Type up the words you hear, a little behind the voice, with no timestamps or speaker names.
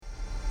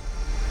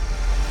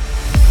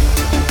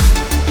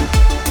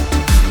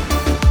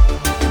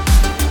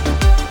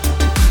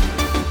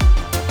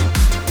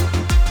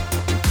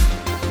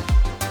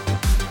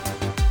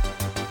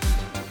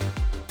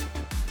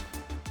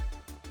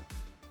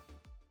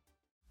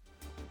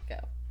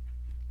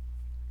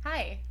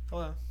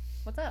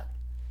up?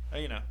 Oh,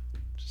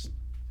 just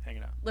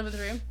hanging out. Living the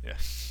dream?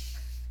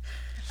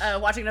 Yeah.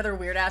 Watching another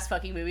weird-ass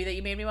fucking movie that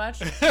you made me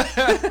watch?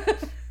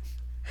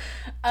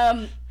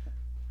 I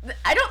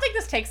don't think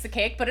this takes the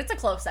cake, but it's a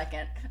close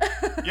second.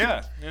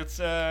 Yeah, it's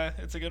a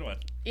good one.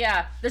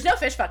 Yeah. There's no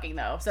fish fucking,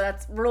 though, so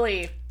that's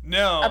really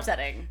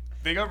upsetting.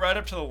 They go right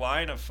up to the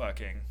line of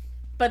fucking.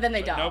 But then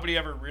they don't. Nobody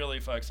ever really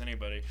fucks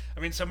anybody.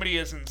 I mean, somebody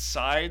is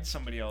inside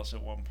somebody else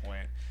at one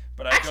point,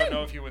 but I don't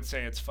know if you would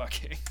say it's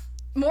fucking.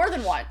 More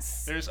than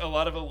once. There's a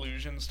lot of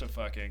allusions to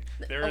fucking.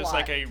 There is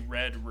like a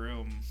red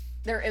room.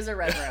 There is a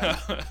red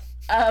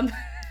room.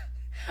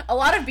 A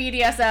lot of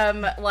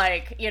BDSM,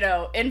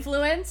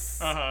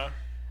 influence. Uh-huh.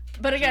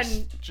 But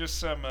again,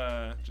 just a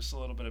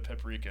little bit of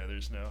paprika.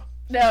 There's no.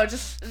 No,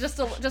 just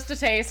a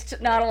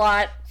taste, not a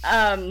lot.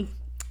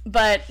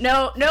 But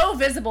no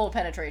visible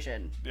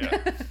penetration.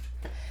 Yeah.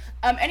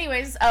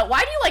 Anyways,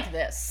 why do you like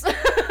this?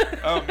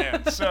 Oh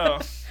man, so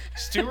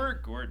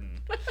Stuart Gordon.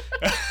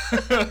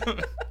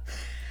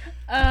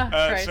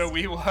 So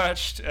we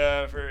watched,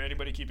 for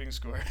anybody keeping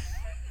score.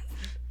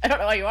 I don't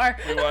know why you are.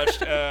 We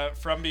watched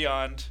From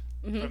Beyond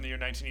from the year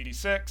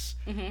 1986.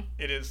 Mm-hmm.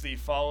 It is the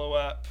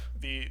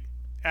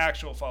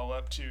actual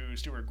follow-up to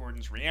Stuart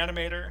Gordon's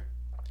Reanimator.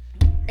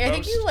 I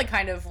think you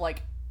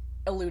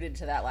alluded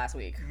to that last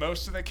week.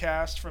 Most of the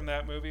cast from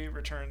that movie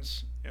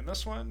returns in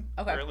this one,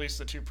 or at least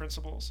the two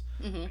principals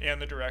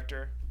and the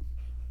director.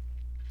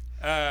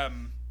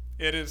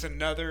 It is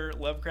another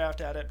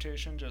Lovecraft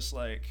adaptation, just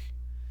like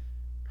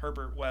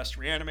Herbert West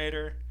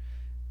Reanimator,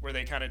 where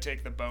they kind of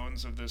take the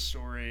bones of this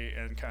story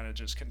and kind of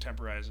just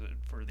contemporize it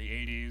for the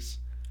 80s.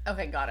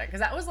 Okay, got it. Because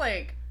that was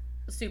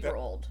super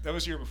old. That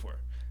was year before.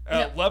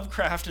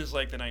 Lovecraft is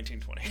like the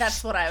 1920s.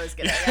 That's what I was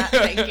getting at.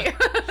 Thank you.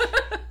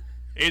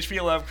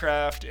 H.P.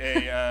 Lovecraft,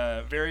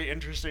 a very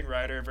interesting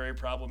writer, very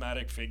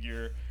problematic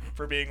figure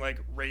for being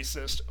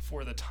racist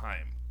for the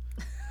time.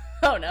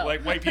 Oh no!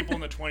 White people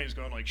in the 20s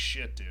going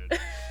shit, dude.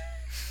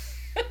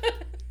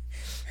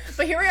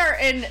 But here we are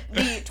in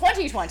the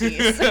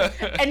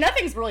 2020s, and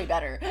nothing's really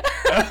better.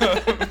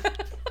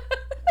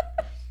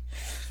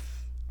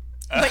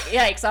 But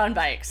yikes on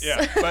bikes.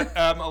 Yeah, but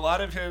a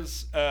lot of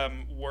his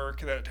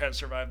work that has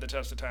survived the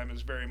test of time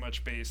is very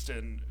much based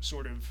in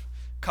sort of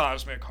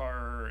cosmic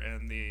horror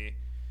and the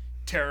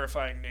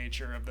terrifying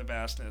nature of the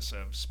vastness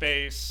of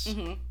space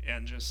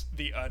and just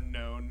the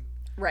unknown.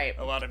 Right.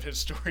 A lot of his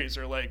stories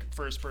are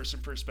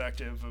first-person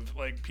perspective of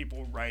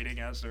people writing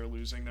as they're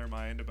losing their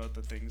mind about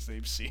the things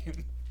they've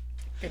seen.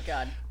 Good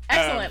God.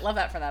 Excellent. Love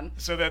that for them.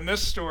 So then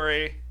this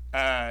story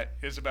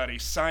is about a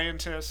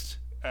scientist,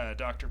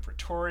 Dr.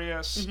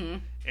 Pretorius,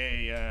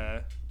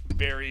 a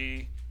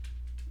very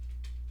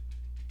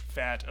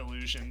fat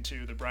allusion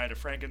to the Bride of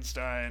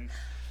Frankenstein.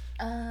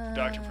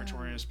 Dr.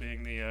 Pretorius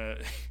being the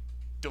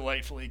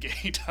delightfully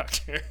gay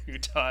doctor who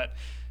taught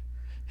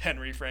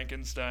Henry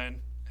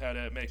Frankenstein how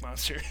to make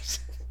monsters.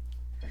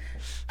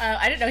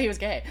 I didn't know he was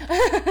gay.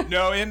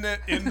 No, in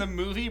the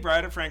movie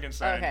Bride of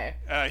Frankenstein.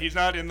 Okay. He's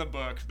not in the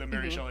book, the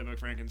Mary Shelley book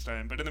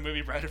Frankenstein, but in the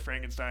movie Bride of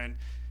Frankenstein,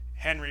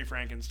 Henry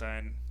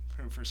Frankenstein,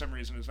 who for some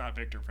reason is not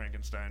Victor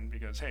Frankenstein,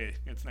 because hey,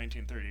 it's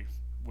 1930.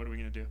 What are we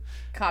gonna do?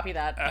 Copy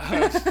that.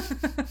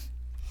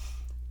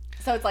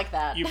 So it's like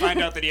that. You find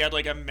out that he had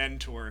a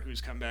mentor who's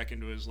come back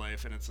into his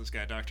life, and it's this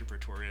guy, Dr.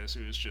 Pretorius,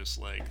 who is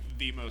just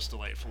the most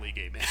delightfully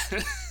gay man.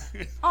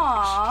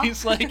 Aww.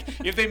 He's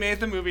if they made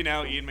the movie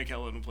now, Ian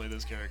McKellen would play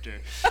this character.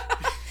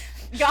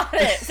 Got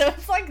it. So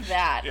it's like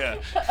that. Yeah.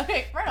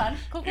 Okay, right on.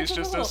 Cool. He's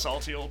just a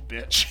salty old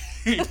bitch.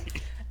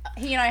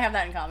 He and I have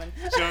that in common.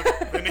 So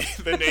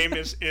the name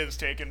is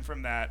taken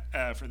from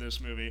that for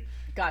this movie.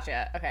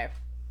 Gotcha. Okay.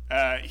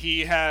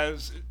 He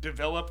has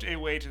developed a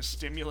way to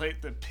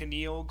stimulate the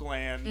pineal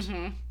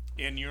gland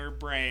in your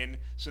brain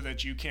so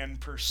that you can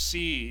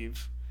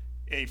perceive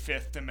a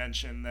fifth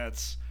dimension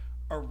that's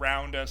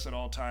around us at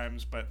all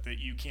times, but that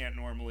you can't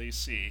normally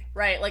see.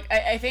 Right.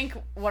 I think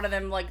one of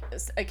them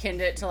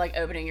akined it to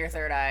opening your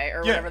third eye or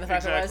whatever the fuck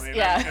exactly. it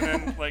was.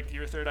 And then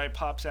your third eye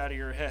pops out of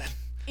your head.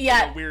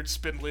 Yeah. Like a weird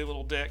spindly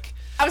little dick.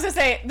 I was gonna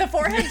say the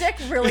forehead dick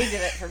really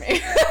did it for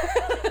me.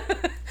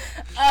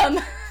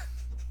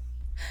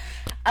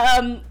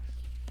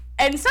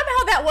 And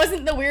somehow that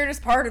wasn't the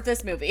weirdest part of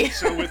this movie.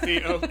 So with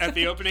at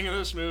the opening of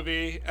this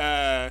movie,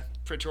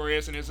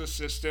 Pretorius and his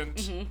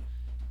assistant,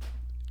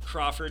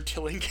 Crawford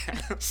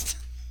Tillinghast.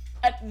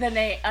 A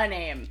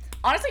name.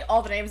 Honestly,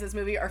 all the names in this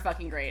movie are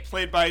fucking great.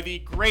 Played by the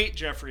great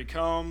Jeffrey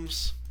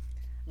Combs,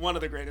 one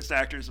of the greatest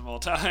actors of all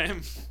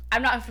time.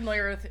 I'm not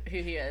familiar with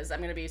who he is. I'm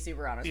going to be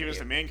super honest with you. He was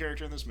the main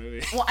character in this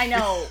movie. Well, I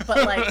know,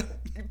 but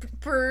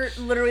for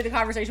literally the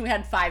conversation we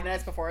had 5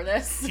 minutes before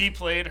this. He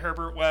played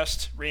Herbert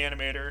West,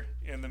 Reanimator,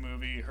 in the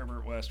movie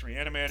Herbert West,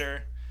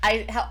 Reanimator.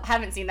 I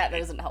haven't seen that. That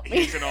doesn't help me.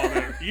 He's in all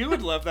the... You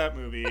would love that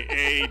movie.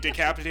 A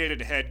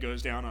decapitated head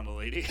goes down on a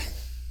lady.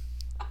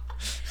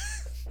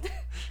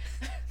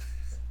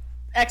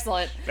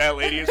 Excellent. That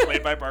lady is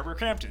played by Barbara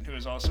Crampton, who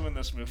is also in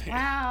this movie.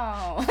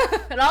 Wow.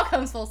 It all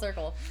comes full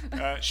circle.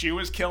 She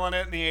was killing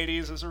it in the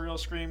 80s as a real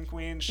scream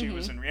queen. She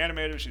was in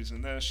Reanimator. She's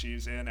in this.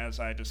 She's in, as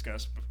I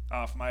discussed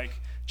off mic,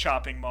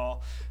 Chopping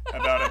Mall,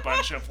 about a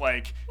bunch of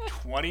like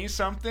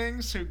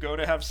 20-somethings who go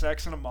to have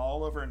sex in a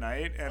mall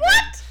overnight, and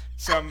then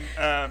some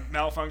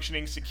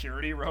malfunctioning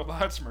security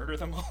robots murder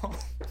them all.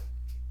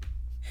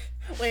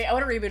 Wait, I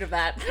want a reboot of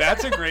that.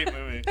 That's a great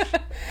movie.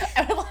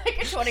 I would like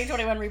a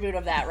 2021 reboot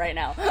of that right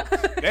now.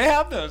 They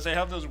have those. They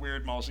have those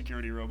weird mall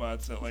security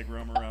robots that like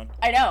roam around.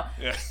 I know.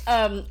 Yeah.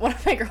 One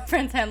of my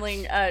girlfriends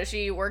handling,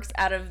 she works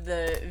out of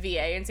the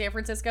VA in San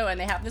Francisco, and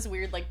they have this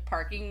weird like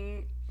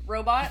parking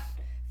robot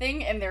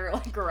thing in their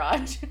like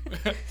garage.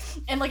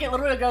 And like it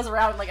literally goes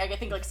around, like I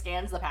think like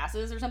scans the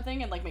passes or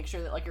something, and like makes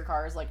sure that like your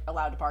car is like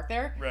allowed to park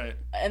there. Right.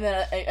 And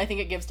then I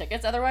think it gives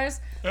tickets otherwise.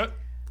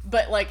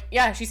 But like,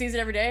 yeah, she sees it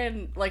every day,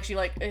 and like she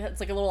like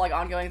it's like a little like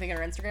ongoing thing in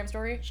her Instagram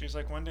story. She's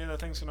like, one day that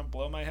thing's gonna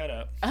blow my head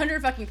up.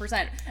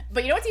 100%.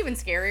 But you know what's even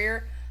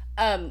scarier?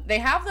 They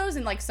have those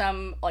in like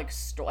some like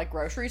like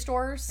grocery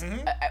stores,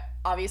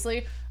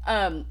 obviously.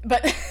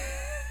 But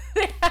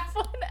they have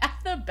one at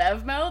the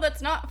Bevmo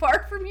that's not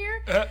far from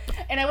here.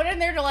 And I went in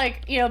there to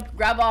like, you know,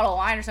 grab a bottle of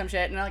wine or some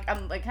shit, and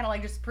I'm like kind of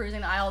like just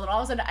perusing the aisle, and all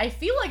of a sudden I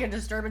feel like a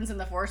disturbance in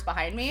the force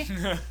behind me.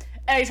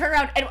 And I turn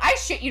around, and I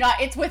shit you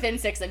not, it's within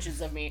 6 inches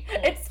of me.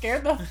 It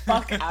scared the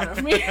fuck out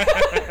of me.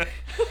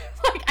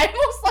 Like, I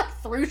almost, like,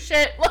 threw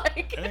shit,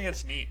 like... I think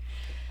it's neat.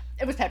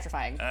 It was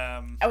petrifying.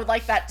 I would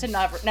like that to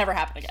never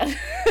happen again.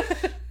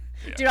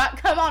 Yeah. Do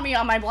not come on me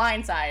on my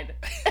blind side.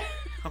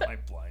 On my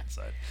blind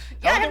side?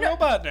 Yeah, I'm the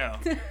robot now.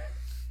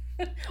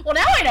 Well,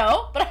 now I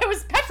know, but I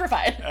was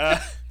petrified.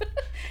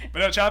 But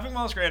no, Chopping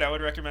Mall is great. I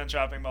would recommend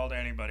Chopping Mall to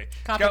anybody.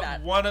 Copy it's got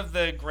that. one of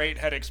the great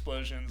head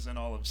explosions in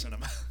all of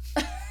cinema.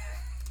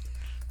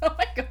 Oh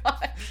my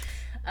god.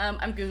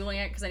 I'm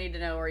Googling it because I need to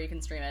know where you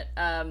can stream it.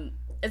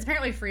 It's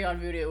apparently free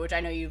on Vudu, which I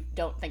know you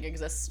don't think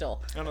exists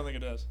still. I don't think it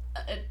does.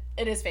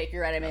 It is fake.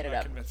 You're right. I made it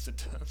up. I'm convinced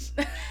it does.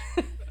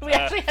 We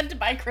actually had to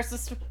buy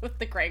Christmas with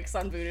the Cranks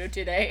on Vudu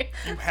today.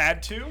 You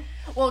had to?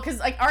 Well, because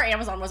like our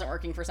Amazon wasn't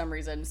working for some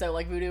reason, so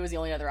like Vudu was the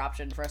only other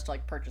option for us to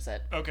like purchase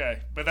it. Okay,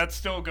 but that's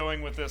still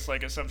going with this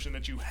like assumption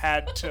that you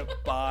had to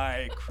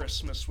buy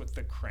Christmas with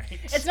the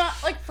Cranks. It's not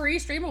like free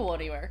streamable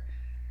anywhere.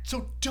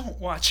 So don't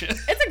watch it.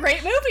 It's a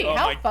great movie. Oh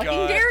How fucking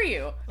god. dare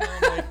you? Oh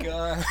my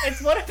god.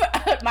 It's one of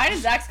mine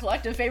and Zach's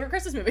collective favorite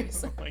Christmas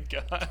movies. Oh my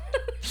god.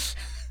 What's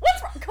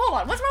wrong? Hold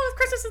on. What's wrong with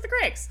Christmas with the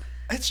Cranks?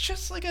 It's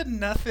just like a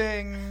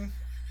nothing.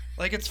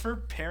 Like it's for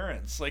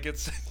parents. Like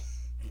it's.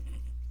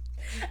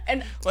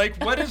 And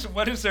like what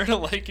is there to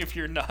like if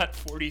you're not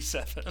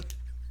 47?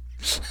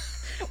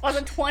 Well, as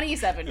a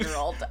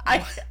 27-year-old,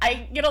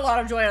 I get a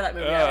lot of joy out of that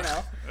movie. I don't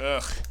know.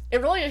 Ugh.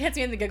 It really hits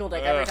me in the giggle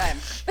dick every time.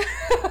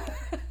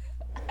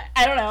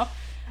 I don't know.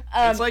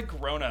 It's like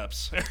Grown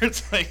Ups.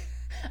 It's like.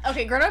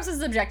 Okay, Grown Ups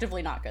is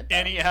objectively not good, though.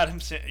 Annie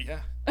Adams. Yeah.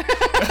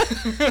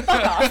 Fuck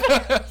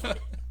off.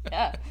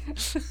 Yeah.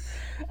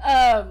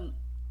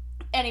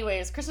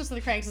 Anyways, Christmas with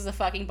the Cranks is a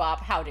fucking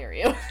bop. How dare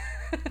you?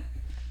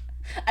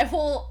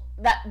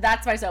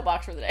 That's my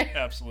soapbox for the day.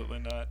 Absolutely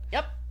not.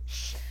 Yep.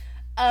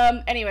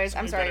 Anyways,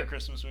 I'm sorry. Better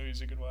Christmas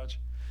movies you could watch.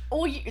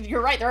 Oh,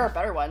 you're right. There are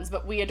better ones,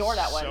 but we adore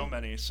that one.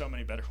 So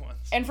many better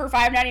ones. And for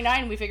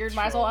 $5.99, we figured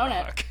might as well own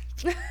it.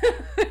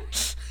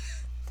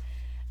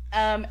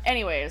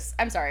 Anyways,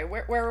 I'm sorry.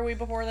 Where were we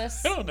before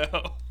this? I don't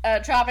know.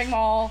 Chopping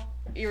Mall.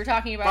 You were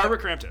talking about Barbara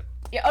Crampton.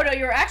 Yeah. Oh no,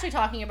 you were actually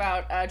talking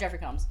about Jeffrey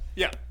Combs.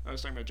 Yeah, I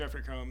was talking about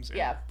Jeffrey Combs and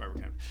Yeah.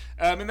 Barbara Crampton.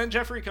 And then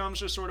Jeffrey Combs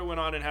just sort of went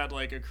on and had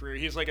like a career.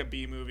 He's like a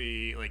B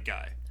movie like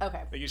guy.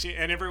 Okay. Like you see,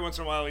 and every once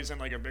in a while he's in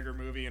like a bigger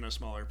movie in a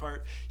smaller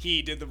part.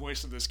 He did the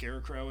voice of the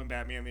Scarecrow in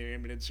Batman the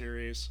Animated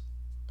Series,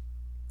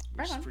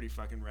 which is pretty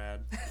fucking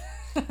rad.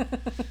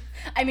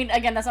 I mean,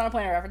 again, that's not a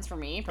point of reference for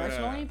me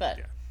personally, but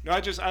yeah. No,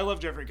 I love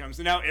Jeffrey Combs.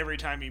 And now every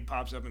time he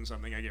pops up in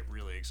something, I get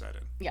really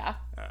excited. yeah,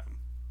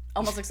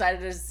 almost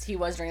excited as he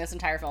was during this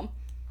entire film.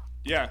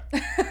 Yeah,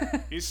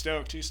 he's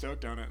stoked. He's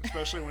stoked on it,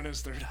 especially when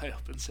his third eye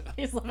opens up.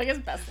 He's living his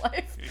best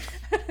life.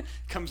 He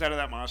comes out of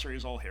that monster.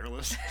 He's all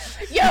hairless.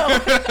 Yo,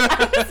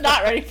 I was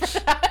not ready for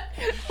that.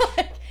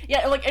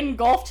 Like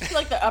engulfed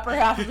like the upper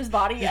half of his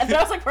body, and then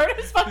I was like, where did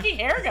his fucking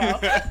hair go?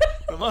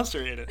 The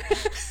monster ate it.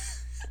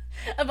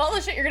 Of all the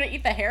shit you're gonna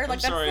eat the hair, like I'm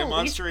sorry, that's a the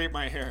monster ate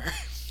my hair.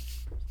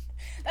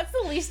 That's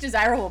the least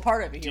desirable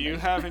part of a human. Do you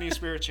have any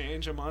spare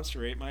change? A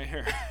monster ate my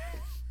hair.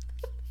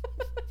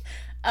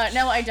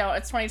 No, I don't.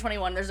 It's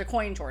 2021. There's a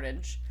coin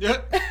shortage.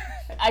 Yeah.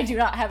 I do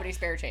not have any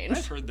spare change.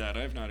 I've heard that.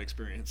 I've not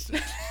experienced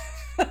it.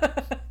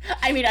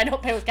 I mean, I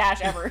don't pay with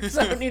cash ever,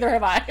 so neither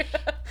have I.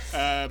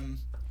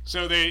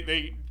 So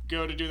they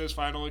go to do this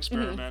final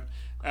experiment.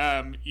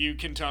 Mm-hmm. You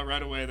can tell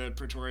right away that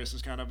Pretorius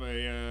is kind of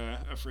a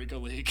freak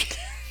of league.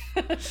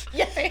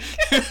 Yeah.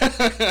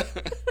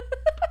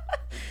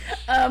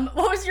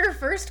 What was your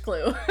first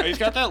clue? He's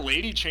got that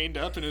lady chained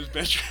up in his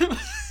bedroom.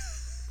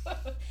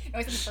 No,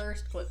 it's the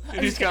first clue.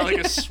 And he's got like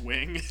a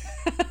swing.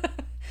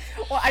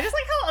 Well, I just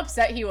like how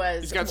upset he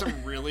was. He's got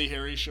some really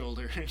hairy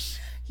shoulders.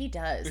 He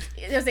does.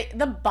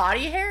 The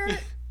body hair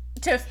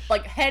to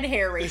like head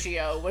hair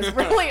ratio was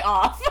really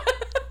off.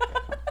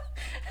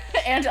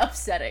 And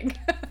upsetting.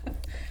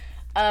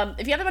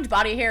 If you have that much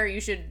body hair, you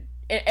should,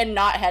 and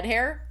not head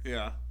hair.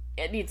 Yeah.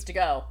 it needs to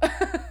go.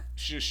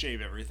 Just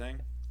shave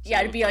everything.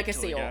 Yeah, it'd be like a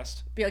totally seal.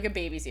 gassed. Be like a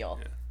baby seal.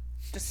 Yeah.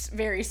 Just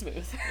very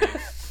smooth.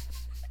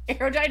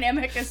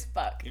 Aerodynamic as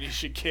fuck. And you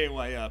should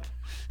KY up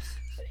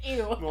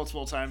Ew.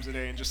 multiple times a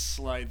day and just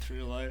slide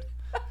through life.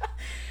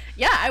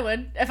 Yeah, I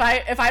would. If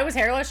I was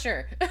hairless,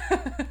 sure.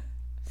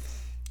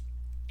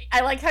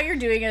 I like how you're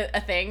doing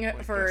a thing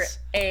Like for this.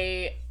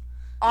 a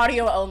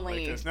audio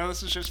only. Like this. No,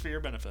 this is just for your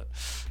benefit.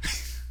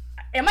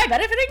 Am I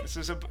benefiting? This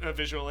is a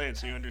visual aid,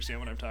 so you understand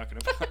what I'm talking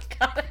about.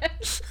 Got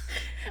it.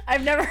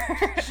 I've never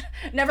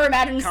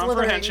imagined Comprehension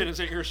slithering.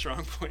 isn't your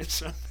strong point,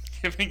 so I'm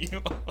giving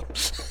you all.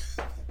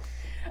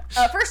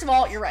 First of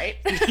all, you're right.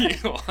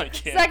 You all I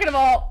can. Second of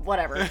all,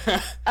 whatever.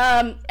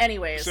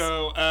 Anyways.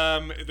 So,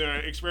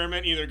 the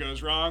experiment either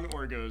goes wrong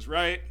or goes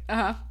right.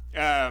 Uh-huh.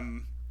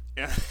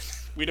 Yeah,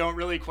 we don't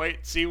really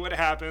quite see what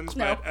happens,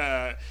 No.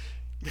 but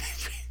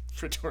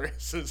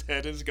Pretorius's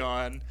head is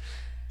gone.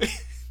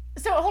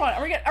 So hold on,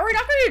 are we not going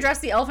to address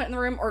the elephant in the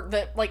room or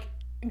the like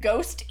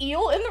ghost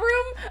eel in the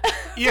room?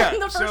 Yeah, From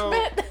the first so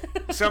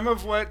bit. some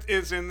of what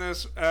is in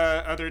this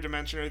other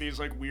dimension are these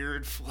like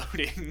weird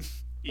floating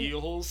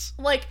eels.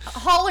 Like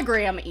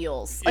hologram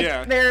eels. Like,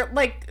 Yeah. they're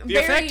like The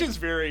very. effect is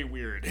very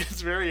weird.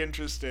 It's very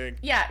interesting.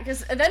 Yeah,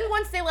 because then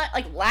once they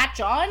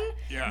latch on,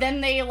 Yeah. then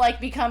they like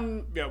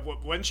become. Yeah,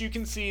 once you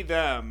can see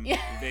them,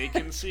 Yeah. they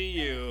can see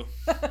you,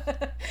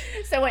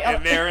 So wait,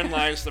 and therein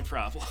lies the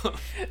problem.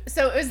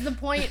 so is the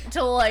point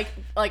to like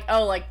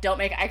don't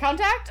make eye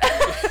contact,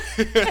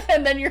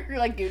 and then you're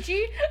like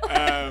Gucci?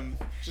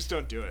 Just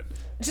don't do it.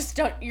 Just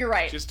don't. You're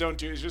right. Just don't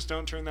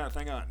turn that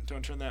thing on.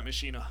 Don't turn that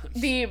machine on.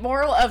 The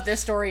moral of this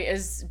story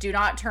is do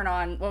not turn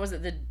on, what was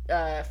it,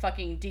 the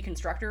fucking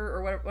deconstructor,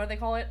 or what do they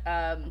call it?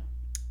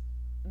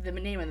 The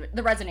name of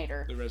the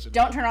resonator. The resonator.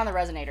 Don't turn on the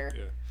resonator.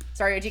 Yeah.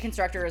 Sorry, a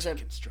deconstructor is an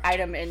Deconstructor.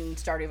 item in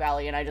Stardew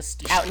Valley, and I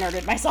just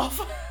out-nerded myself.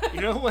 You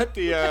know what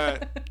the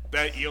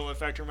that eel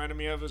effect reminded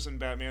me of is in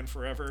Batman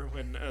Forever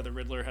when the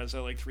Riddler has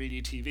that like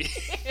 3D TV.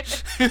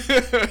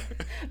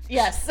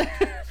 Yes.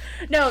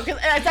 No, because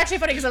it's actually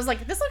funny because I was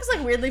like, this looks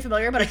like weirdly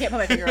familiar, but I can't put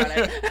my finger on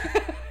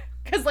it.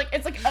 Because like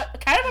it's like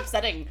kind of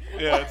upsetting.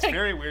 Yeah, it's Like,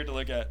 very weird to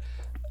look at.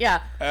 Yeah.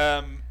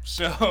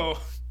 So.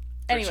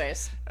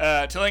 Anyways.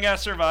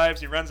 Tillinghast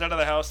survives. He runs out of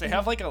the house. They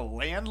have like a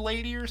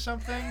landlady or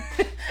something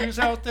who's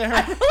out there.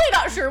 I'm really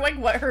not sure like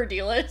what her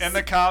deal is. And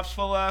the cops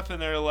pull up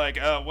and they're like,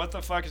 what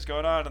the fuck is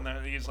going on? And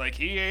then he's like,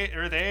 they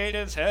ate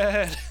his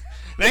head.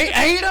 They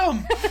ate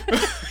him!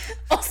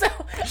 Also,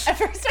 at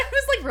first I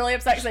was like really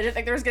upset because I didn't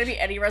think there was going to be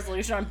any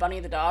resolution on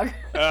Bunny the dog.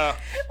 Oh.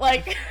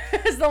 Like,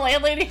 as the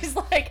landlady's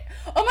like,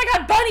 oh my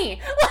god,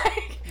 Bunny!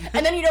 Like,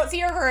 and then you don't see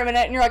her for a minute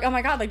and you're like, oh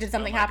my god, like, did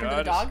something happen to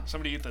the dog?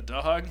 Somebody eat the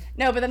dog?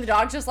 No, but then the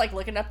dog's just like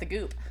looking up the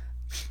goop.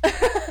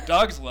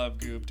 Dogs love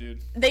goop, dude.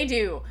 They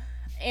do.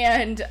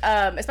 And,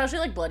 especially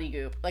like bloody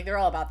goop. Like, they're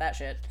all about that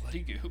shit. Bloody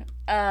goop.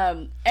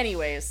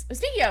 Anyways,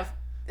 speaking of,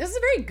 this is a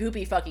very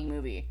goopy fucking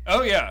movie.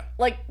 Oh, yeah.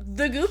 Like,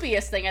 the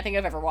goopiest thing I think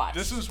I've ever watched.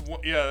 This is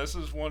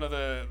one of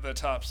the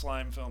top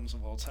slime films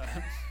of all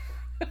time.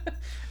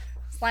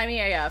 Slimy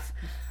AF.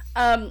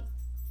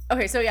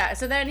 Okay, so yeah,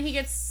 so then he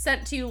gets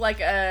sent to like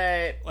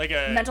a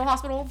mental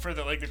hospital For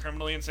the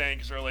criminally insane,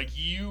 because they're like,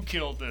 you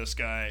killed this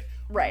guy.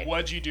 Right.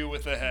 What'd you do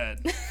with the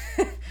head?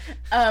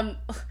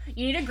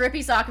 You need a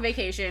grippy sock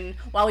vacation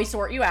while we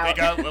sort you out.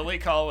 They got Lily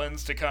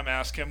Collins to come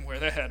ask him where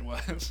the head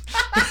was.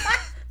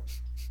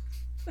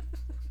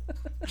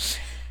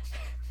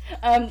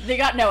 They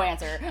got no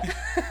answer.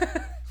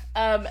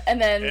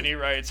 And then And he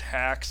writes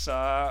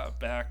hacksaw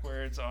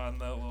backwards on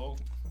the little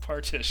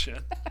partition.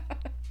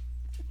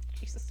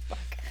 Jesus fuck.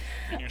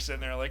 And you're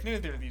sitting there like,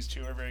 neither of these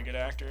two are very good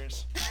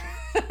actors.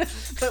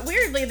 But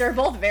weirdly, they're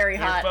both very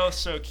They're hot. both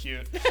so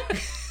cute.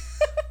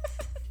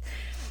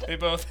 They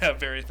both have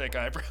very thick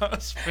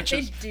eyebrows, which They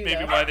is do,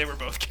 maybe though. why they were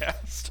both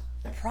cast.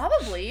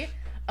 Probably.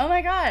 Oh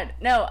my god.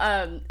 No,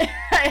 I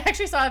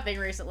actually saw a thing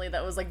recently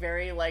that was like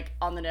very like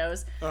on the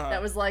nose.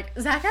 That was like,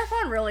 Zac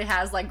Efron really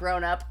has like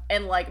grown up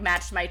and like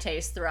matched my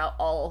taste throughout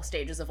all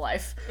stages of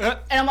life. And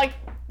I'm like,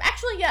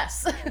 actually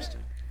yes.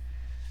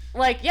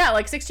 Like, yeah,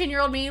 like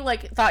 16-year-old me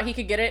like thought he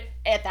could get it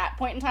at that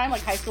point in time,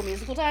 like High School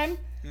Musical time.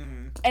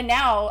 Mm-hmm. And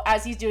now,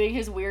 as he's doing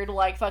his weird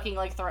like fucking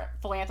like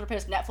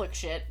philanthropist Netflix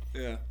shit,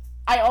 Yeah.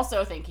 I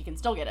also think he can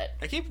still get it.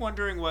 I keep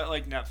wondering what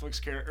like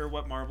Netflix or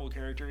what Marvel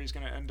character he's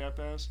gonna end up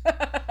as.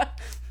 I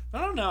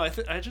don't know.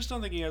 I just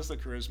don't think he has the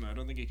charisma. I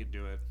don't think he could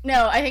do it.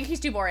 No, I think he's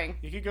too boring.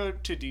 He could go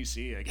to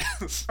DC, I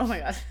guess. Oh my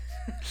god.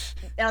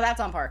 Now that's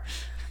on par.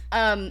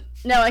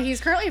 No,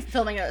 he's currently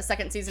filming a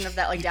second season of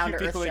that like Down to He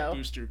could Earth be, like, show.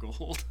 Booster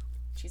Gold.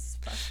 Jesus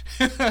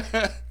fuck.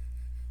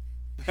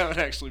 That would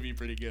actually be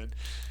pretty good.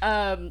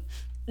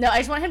 No, I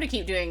just want him to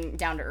keep doing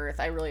Down to Earth.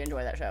 I really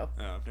enjoy that show.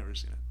 Oh, I've never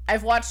seen it.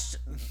 I've watched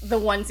the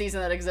one season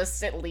that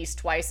exists at least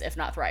twice, if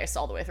not thrice,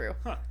 all the way through.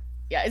 Huh.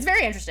 Yeah, it's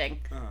very interesting.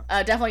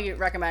 Uh-huh. Definitely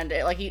recommend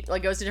it. Like he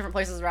like goes to different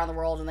places around the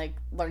world and like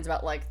learns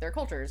about like their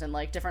cultures and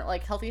like different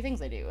like healthy things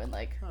they do and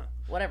like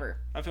whatever.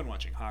 I've been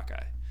watching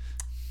Hawkeye.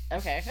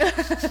 Okay.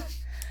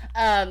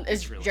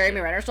 Is really Jeremy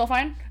good. Renner still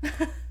fine?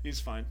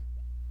 He's fine.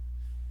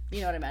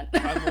 You know what I meant.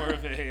 I'm more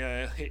of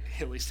a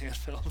Haley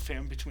Steinfeld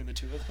fan between the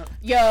two of them.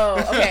 Yo,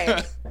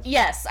 okay.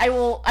 Yes, I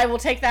will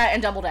take that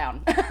and double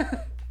down.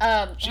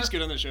 She's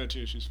good on the show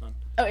too. She's fun.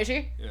 Oh, is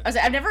she? Yeah.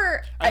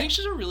 I think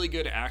she's a really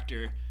good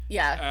actor.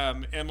 Yeah.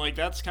 And like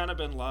that's kind of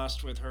been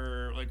lost with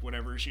her, like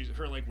whatever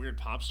her like weird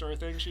pop star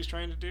thing she's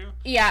trying to do.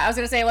 Yeah, I was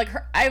gonna say like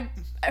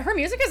her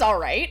music is all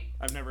right.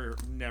 I've never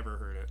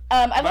heard it.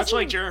 Much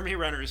like Jeremy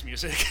Renner's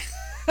music.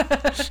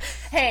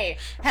 Hey,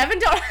 heaven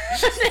don't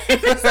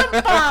name some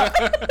pop.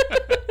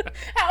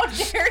 How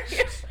dare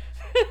you?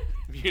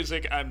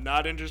 Music I'm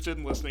not interested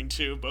in listening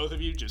to. Both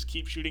of you just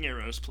keep shooting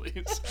arrows,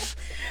 please.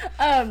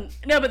 No,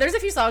 but there's a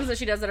few songs that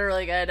she does that are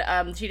really good.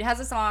 She has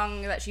a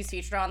song that she's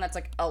featured on that's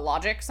like a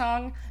Logic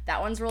song. That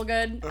one's real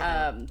good.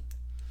 I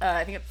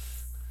think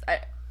it's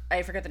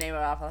I forget the name of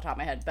it off the top of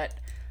my head, but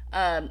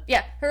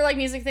yeah, her like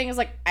music thing is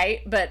like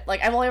but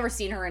like I've only ever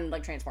seen her in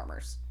like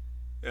Transformers.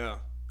 Yeah.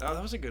 Oh,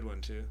 that was a good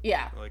one too.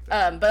 Yeah. I like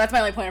that. But that's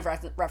my only point of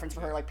reference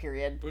for her, like,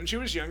 period. When she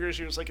was younger,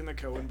 she was like in the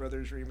Coen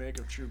Brothers remake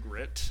of True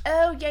Grit.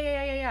 Oh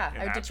yeah.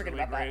 And I did forget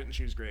really about great, that. And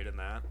she was great in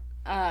that.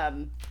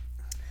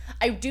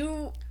 I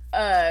do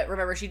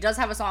remember she does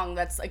have a song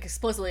that's like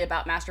explicitly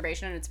about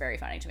masturbation, and it's very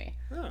funny to me.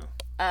 Oh.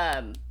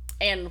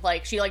 And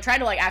like she like tried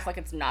to like act like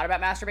it's not about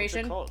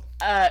masturbation. What's it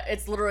called?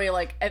 It's literally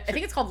like I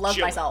think it's called Love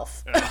Jillin.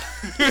 Myself.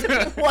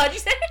 Oh. What'd you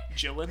say?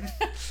 Jillin.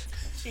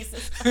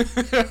 Jesus.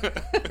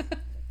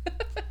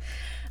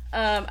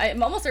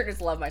 I'm almost certain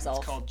it's Love Myself.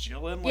 It's called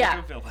Jillin like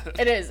a villain.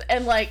 It is.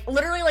 And like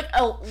literally like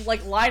a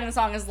line in the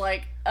song is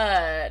like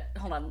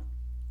hold on.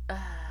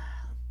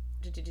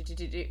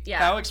 Yeah.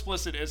 How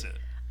explicit is it?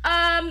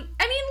 I mean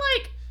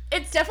like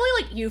it's definitely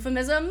like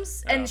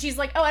euphemisms and she's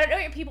like, "Oh, I don't know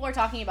what people are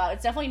talking about.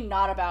 It's definitely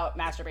not about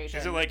masturbation."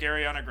 Is it like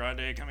Ariana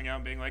Grande coming out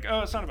and being like, "Oh,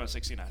 it's not about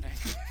 69."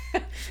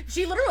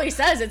 She literally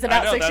says it's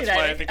about 69. That's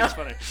why I think it's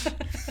funny.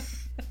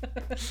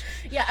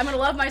 Yeah, I'm going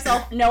to love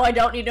myself. No, I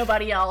don't need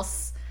nobody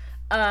else.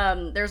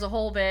 There's a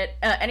whole bit.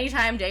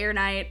 Anytime, day or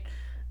night.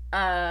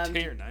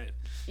 Day or night.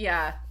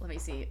 Yeah, let me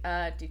see.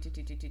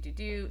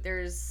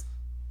 There's,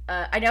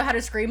 I know how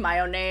to scream my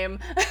own name.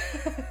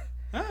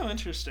 Oh,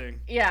 interesting.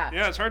 Yeah.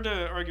 Yeah, it's hard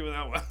to argue with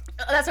that one.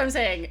 That's what I'm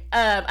saying.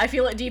 I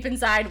feel it deep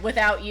inside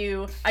without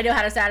you. I know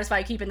how to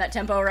satisfy keeping that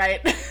tempo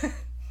right.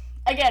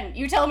 Again,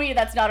 you tell me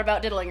that's not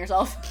about diddling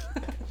yourself.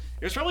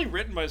 It was probably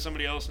written by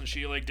somebody else and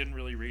she like didn't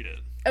really read it.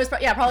 It was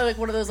probably like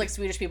one of those like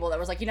Swedish people that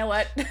was like, you know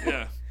what?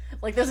 Yeah.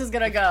 Like this is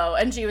gonna go,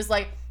 and she was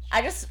like,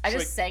 I just like,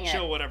 sang it.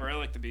 Chill, whatever. I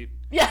like the beat.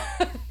 Yeah,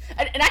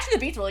 and actually the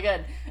beat's really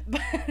good,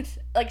 but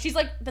like she's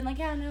like been like,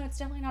 yeah, no, it's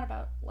definitely not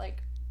about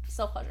like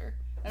self pleasure,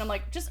 and I'm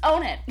like, just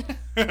own it.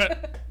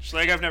 She's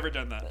like, I've never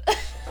done that.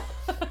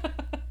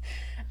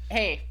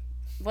 Hey,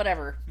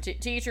 whatever.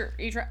 To each your.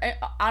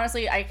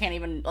 Honestly, I can't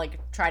even like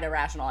try to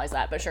rationalize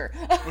that, but sure.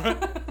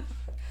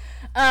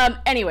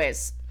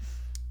 Anyways,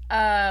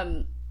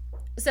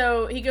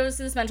 so he goes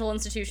to this mental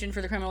institution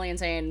for the criminally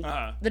insane.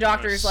 The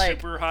doctor's like,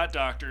 super hot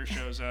doctor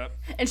shows up,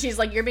 and she's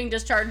like, "You're being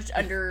discharged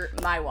under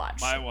my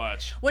watch." My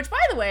watch. Which, by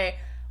the way,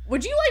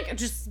 would you like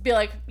just be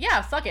like,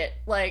 "Yeah, fuck it,"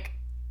 like?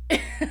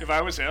 If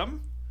I was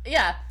him?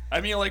 Yeah. I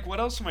mean, like, what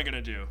else am I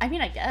gonna do? I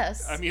mean, I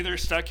guess I'm either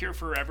stuck here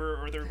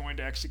forever or they're going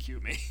to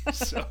execute me.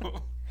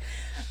 So,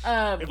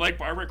 if like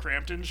Barbara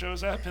Crampton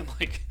shows up and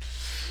like.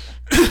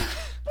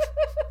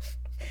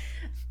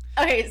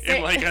 Okay,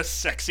 in like a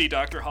sexy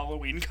Dr.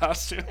 Halloween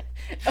costume.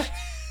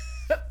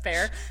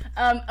 Fair.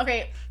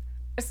 Okay,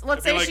 so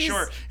let's say like, she's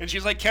sure, and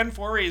she's like, Ken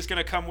Foree is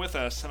gonna come with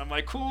us, and I'm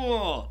like,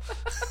 cool.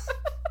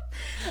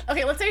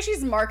 Okay, let's say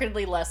she's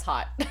markedly less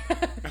hot.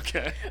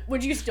 Okay.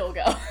 Would you still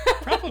go?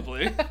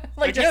 Probably.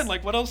 Like again, just,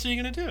 like what else are you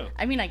gonna do?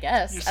 I mean, I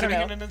guess You're I don't sitting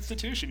know. in an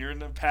institution. You're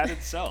in a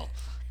padded cell.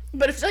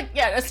 But it's like,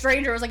 yeah, a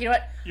stranger was like, you know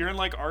what? You're in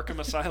like Arkham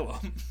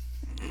Asylum.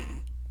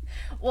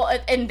 Well,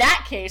 in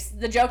that case,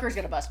 the Joker's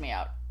gonna bust me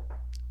out.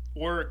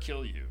 Or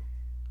kill you.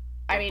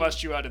 Or I mean,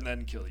 bust you out and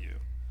then kill you.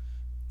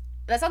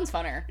 That sounds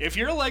funner. If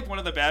you're like one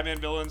of the Batman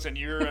villains and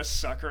you're a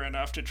sucker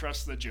enough to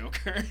trust the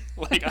Joker,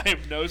 like I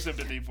have no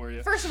sympathy for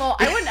you. First of all,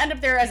 I wouldn't end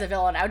up there as a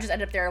villain. I would just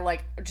end up there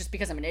like just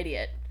because I'm an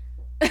idiot.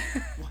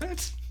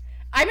 What?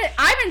 I'm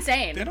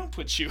insane. They don't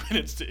put you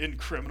in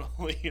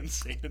criminally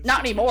insane institutions. Not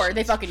anymore.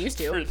 They fucking used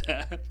to. For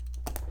that.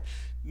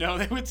 No,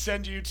 they would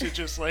send you to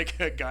just like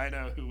a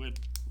gyno who would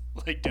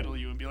like diddle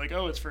you and be like,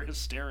 oh, it's for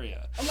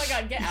hysteria. Oh my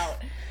god, get out.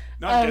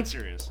 No, I'm dead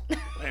serious.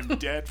 I am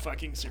dead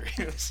fucking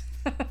serious.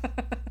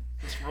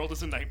 This world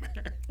is a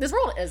nightmare. This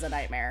world is a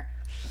nightmare.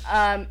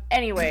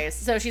 Anyways,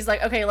 so she's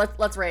like, okay,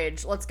 let's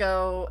rage. Let's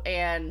go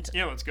and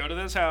Yeah, let's go to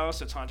this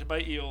house. It's haunted by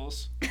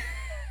eels.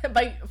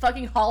 by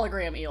fucking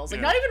hologram eels.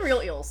 Like, not even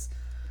real eels.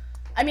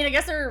 I mean, I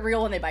guess they're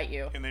real when they bite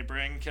you. And they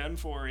bring Ken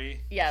Foree.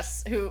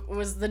 Yes, who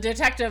was the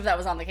detective that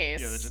was on the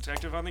case. Yeah, the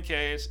detective on the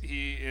case.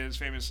 He is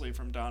famously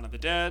from Dawn of the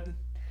Dead.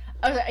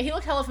 He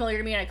looked hella familiar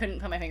to me, and I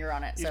couldn't put my finger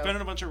on it. He's been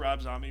in a bunch of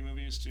Rob Zombie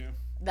movies, too.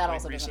 That like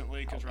also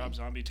recently, because Rob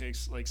Zombie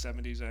takes, like,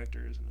 70s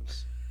actors, and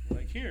it's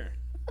like, here.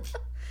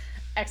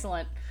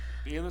 Excellent.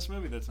 Be in this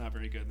movie that's not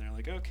very good, and they're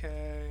like,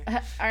 okay. All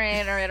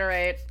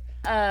right.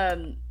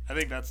 I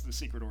think that's the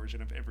secret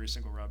origin of every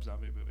single Rob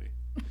Zombie movie.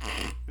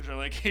 They're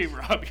like, hey,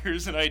 Rob,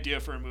 here's an idea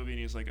for a movie. And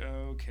he's like,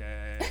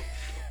 okay.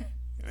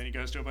 And then he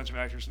goes to a bunch of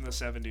actors from the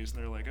 70s,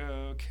 and they're like,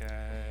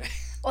 okay.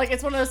 Like,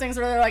 it's one of those things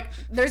where they're like,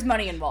 there's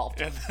money involved.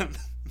 And then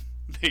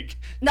they...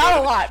 Not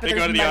a lot, but they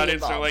there's go to the money audience,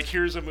 involved. they're like,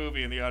 here's a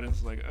movie. And the audience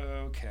is like,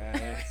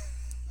 okay.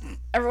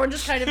 Everyone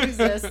just kind of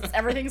exists.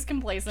 Everything's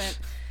complacent.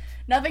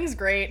 Nothing's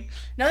great.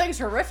 Nothing's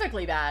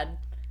horrifically bad.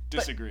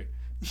 Disagree.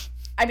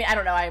 I mean, I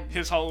don't know.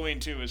 His Halloween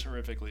 2 is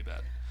horrifically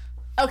bad.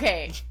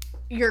 Okay,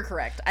 you're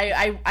correct.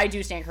 I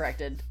do stand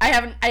corrected. I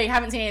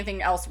haven't seen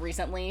anything else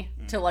recently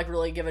to like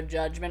really give a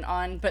judgment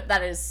on, but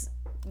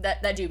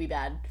that do be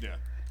bad.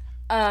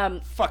 Yeah.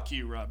 Fuck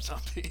you, Rob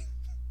Zombie.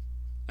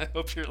 I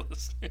hope you're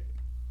listening.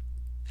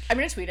 I'm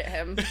gonna tweet at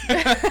him.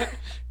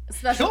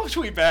 He'll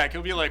tweet back.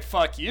 He'll be like,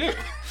 "Fuck you."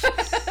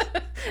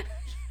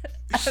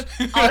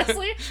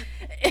 Honestly,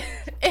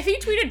 if he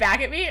tweeted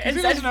back at me and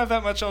he said doesn't have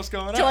that much else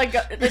going on, to like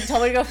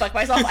tell me to go fuck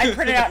myself, I'd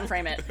print it out and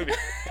frame it.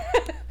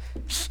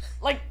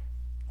 Like,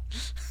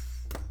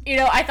 you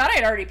know, I thought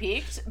I'd already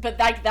peaked, but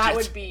like that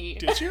would be.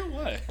 Did you?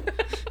 What?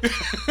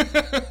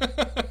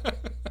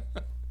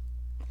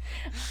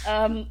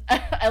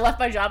 I left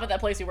my job at that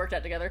place we worked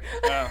at together.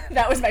 Oh.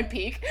 That was my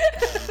peak.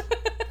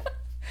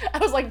 I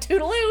was like,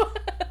 toodaloo.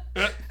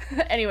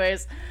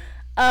 Anyways,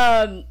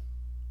 so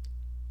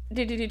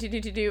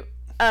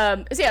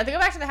yeah, they go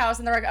back to the house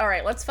and they're like, all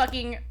right, let's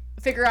fucking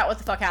figure out what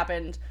the fuck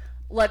happened.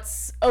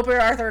 Let's open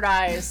our third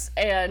eyes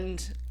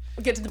and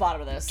get to the bottom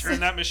of this.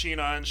 Turn that machine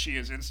on. She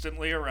is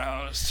instantly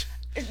aroused.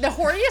 The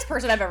horniest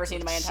person I've ever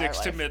seen in my entire life.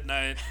 6 to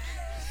midnight.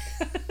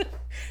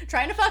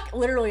 Trying to fuck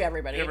literally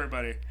everybody.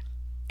 Everybody.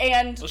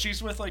 And well,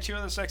 she's with like two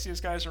of the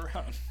sexiest guys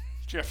around.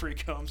 Jeffrey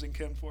Combs and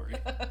Ken Foree.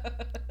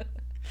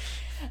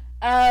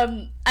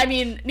 I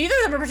mean, neither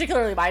of them are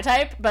particularly my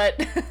type, but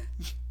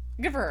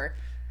good for her.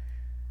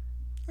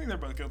 I think they're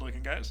both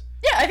good-looking guys.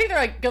 Yeah, I think they're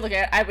like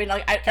good-looking. I mean,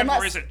 like, Ken unless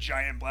Foree's a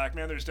giant black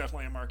man. There's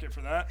definitely a market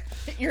for that.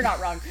 You're not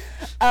wrong.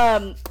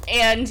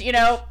 And you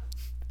know,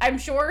 I'm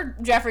sure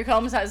Jeffrey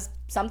Combs has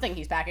something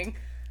he's packing.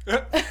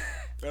 Oh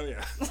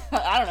yeah.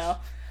 I don't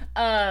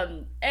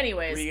know.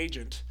 Anyways.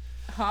 Reagent.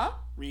 Huh?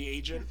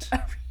 Reagent.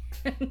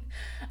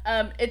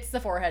 It's the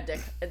forehead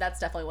dick. That's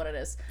definitely what it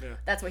is. Yeah.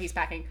 That's what he's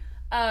packing.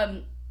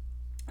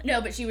 No,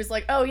 but she was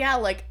like, oh yeah,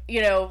 like,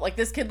 you know, like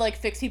this kid like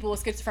fix people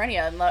with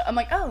schizophrenia, and I'm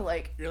like, oh,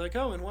 like. You're like,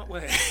 oh, in what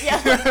way? Yeah,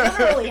 like,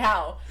 literally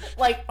how?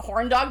 Like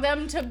horn dog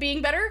them to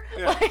being better?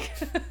 Yeah. Like.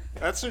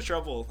 That's the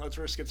trouble. That's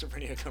where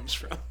schizophrenia comes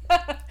from.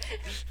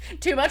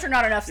 Too much or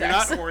not enough sex?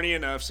 You're not horny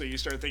enough, so you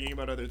start thinking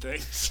about other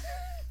things.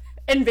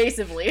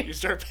 Invasively. You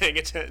start paying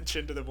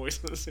attention to the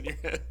voices in your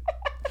head.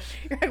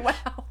 You're like,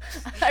 wow,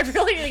 I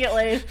really need to get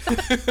laid.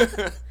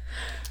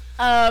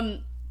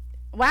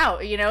 Wow,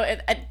 you know,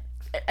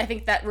 I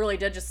think that really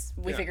did just,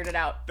 we figured it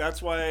out.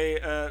 That's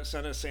why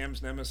Son of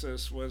Sam's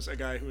nemesis was a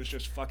guy who was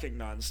just fucking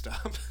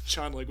nonstop.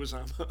 John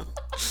Leguizamo.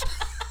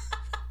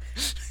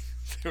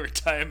 They were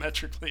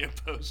diametrically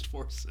opposed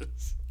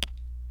forces.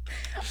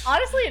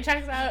 Honestly, it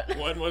checks out.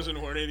 One wasn't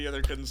horny, the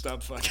other couldn't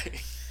stop fucking.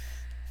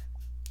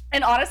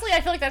 And honestly, I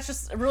feel like that's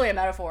just really a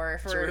metaphor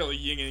for... It's a real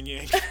yin and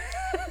yang.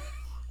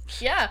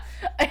 Yeah.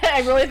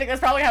 I really think that's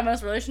probably how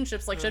most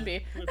relationships like should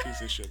be. What a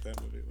piece of shit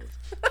that movie was.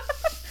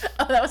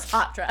 Oh, that was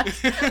hot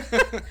trash.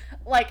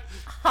 Like,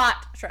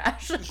 hot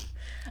trash.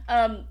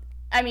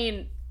 I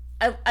mean,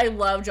 I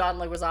love John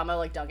Leguizamo,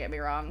 like, don't get me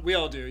wrong. We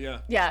all do,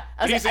 yeah. Yeah.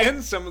 He's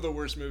in some of the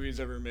worst movies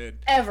ever made.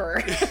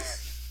 Ever.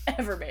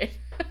 Ever made.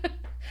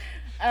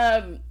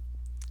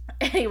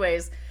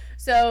 Anyways,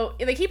 so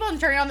they keep on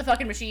turning on the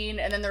fucking machine,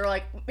 and then they're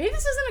like, maybe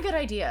this isn't a good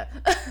idea.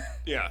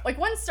 Yeah. Like,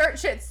 once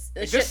shit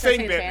this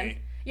thing bit me.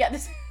 Yeah,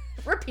 this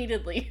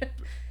repeatedly.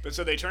 But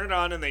so they turn it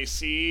on and they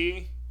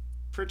see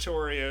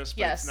Pretorius, but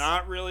Yes. it's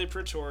not really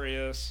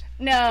Pretorius.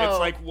 No. It's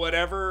like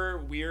whatever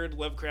weird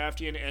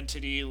Lovecraftian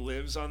entity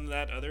lives on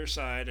that other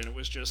side, and it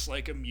was just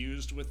like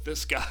amused with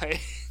this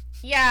guy.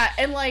 Yeah,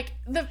 and like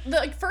the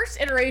like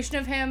first iteration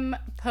of him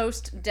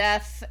post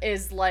death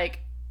is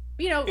like,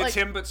 you know, like It's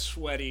him but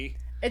sweaty.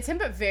 It's him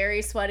but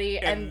very sweaty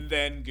And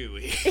then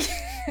gooey.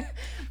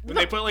 When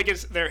they put like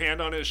their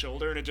hand on his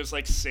shoulder and it just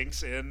like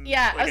sinks in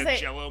like a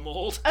Jello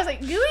mold. I was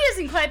like, gooey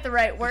isn't quite the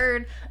right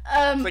word.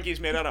 It's like he's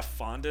made out of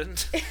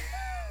fondant.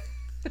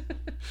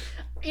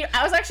 You know,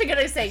 I was actually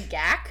gonna say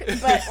gack,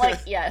 but like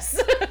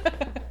yes.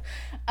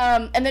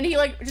 And then he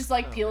like just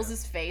like peels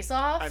his face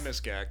off. I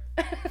miss Gak.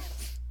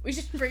 We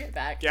should bring it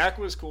back. Gak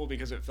was cool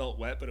because it felt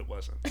wet, but it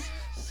wasn't.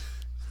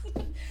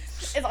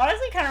 It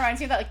honestly kind of reminds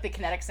me of that, like the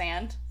kinetic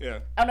sand. Yeah.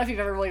 I don't know if you've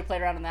ever really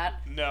played around in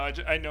that. No,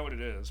 I know what it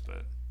is,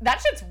 but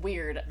that shit's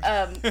weird.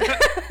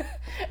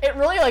 It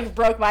really like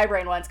broke my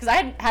brain once because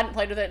I hadn't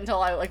played with it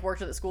until I like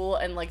worked at the school,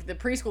 and like the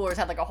preschoolers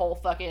had like a whole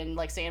fucking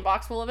like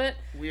sandbox full of it.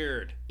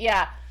 Weird.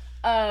 Yeah.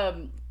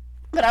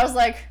 But I was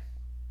like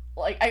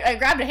I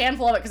grabbed a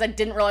handful of it because I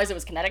didn't realize it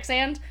was kinetic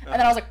sand, and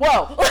then I was like,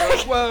 whoa.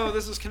 Whoa,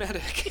 this is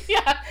kinetic.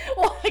 Yeah.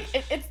 Well, like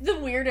it's the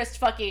weirdest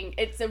fucking.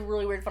 It's a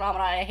really weird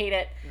phenomenon. I hate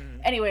it.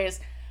 Anyways,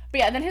 But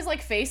yeah, and then his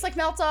like face like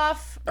melts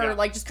off, or Yeah.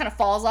 like just kind of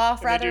falls off.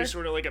 And rather, they do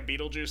sort of like a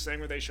Beetlejuice thing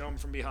where they show him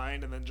from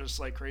behind, and then just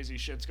like crazy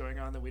shit's going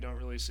on that we don't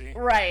really see.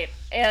 right?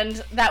 And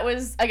that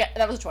was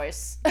that was a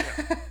choice.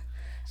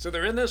 So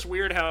they're in this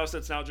weird house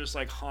that's now just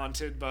like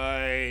haunted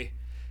by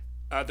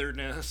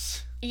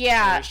otherness.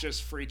 Yeah. And it's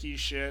just freaky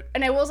shit.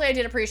 And I will say I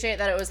did appreciate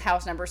that it was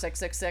house number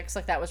 666.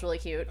 Like that was really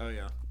cute. Oh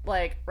yeah.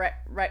 Like right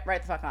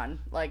the fuck on.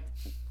 Like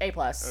A+.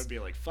 I would be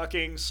like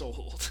fucking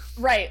sold.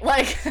 Right.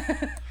 Like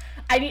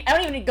I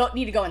don't even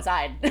need to go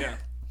inside. Yeah.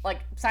 Like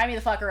sign me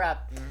the fucker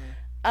up.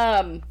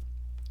 But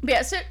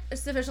yeah, it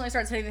sufficiently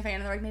starts hitting the fan,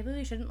 and they're like, maybe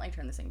we shouldn't like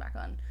turn this thing back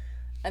on.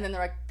 And then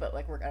they're like, but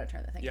like we're gonna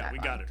turn the thing back on. Yeah,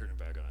 we gotta turn it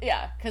back on.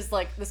 Yeah, because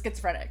like the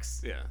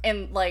schizophrenics. Yeah.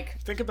 And like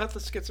Think about the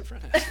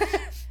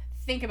schizophrenics.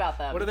 think about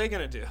them. What are they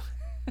gonna do?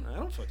 I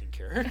don't fucking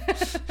care.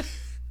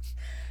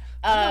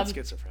 I'm not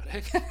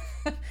schizophrenic.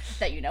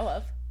 That you know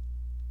of.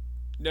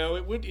 No,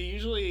 it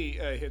usually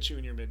hits you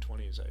in your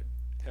mid-20s. I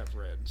have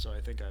read, so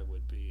I think I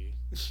would be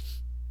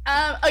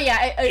Oh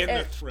yeah. in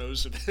the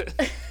throes of it.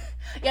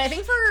 Yeah, I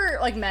think for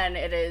like men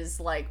it is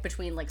like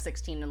between like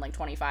 16 and like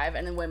 25,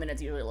 and then women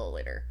it's usually a little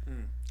later.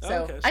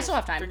 So, okay, I still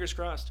have time. Fingers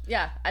crossed.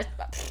 Yeah.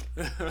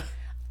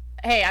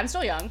 Hey, I'm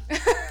still young.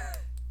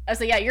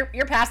 So yeah,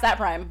 you're past that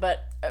prime,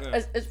 but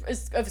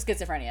it's of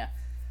schizophrenia.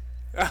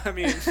 I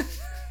mean,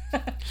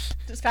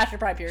 Just past your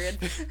prime period.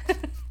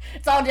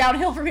 It's all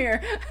downhill from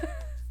here.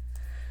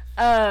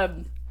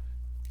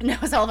 No,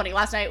 it's all funny.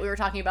 Last night we were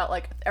talking about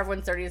like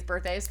everyone's 30th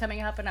birthdays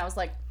coming up, and I was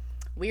like,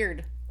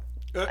 weird.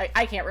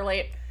 I can't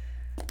relate.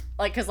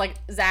 Like, cause like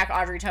Zach,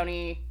 Audrey,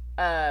 Tony,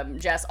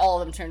 Jess, all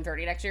of them turn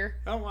 30 next year.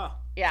 oh wow.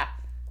 Yeah.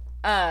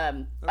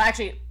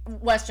 Actually,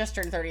 Wes just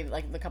turned 30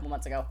 like a couple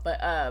months ago, but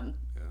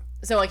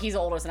so like he's the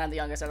oldest and I'm the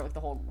youngest out of like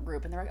the whole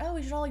group, and they're like, oh,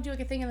 we should all like do like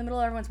a thing in the middle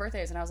of everyone's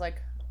birthdays, and I was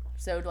like,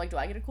 so like, do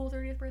I get a cool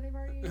 30th birthday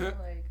party?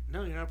 Like,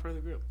 No, you're not part of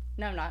the group.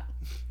 no, I'm not.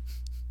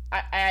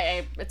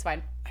 I it's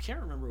fine. I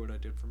can't remember what I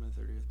did for my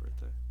 30th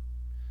birthday.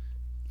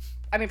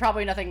 I mean,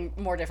 probably nothing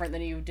more different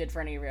than you did for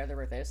any of your other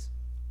birthdays.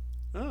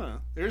 Oh,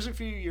 there's a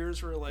few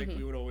years where like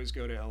we would always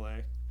go to LA.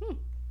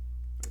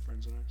 My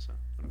friends and I, so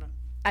I don't know.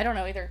 I don't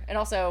know either. And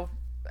also,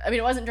 I mean,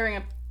 it wasn't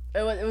during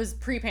it was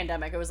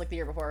pre-pandemic. It was like the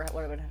year before. What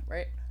would have been,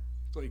 right?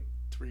 It's like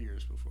 3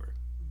 years before,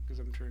 because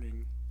I'm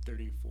turning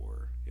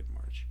 34 in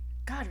March.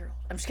 God, you're old.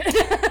 I'm just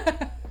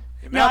kidding.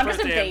 And No, that I'm just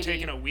a birthday, I'm baby.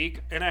 taking a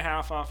week and a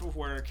half off of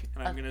work,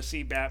 and I'm gonna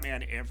see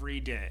Batman every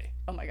day.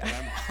 Oh my god.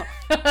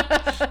 I'm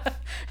off.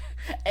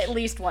 At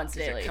least once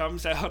daily. It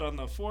comes out on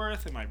the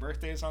 4th, and my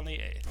birthday's on the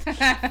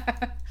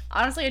 8th.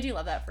 Honestly, I do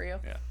love that for you.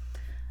 Yeah.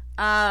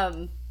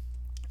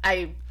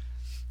 I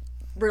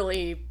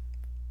really.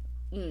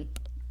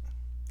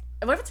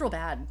 What if it's real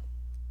bad?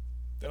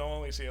 Then I'll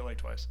only see it like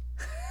twice.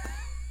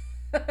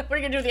 What are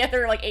you gonna do with the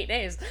other like 8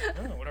 days? I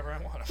don't know, whatever I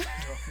want.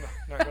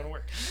 I'm not going to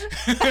work.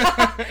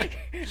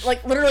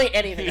 Like literally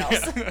anything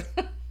else.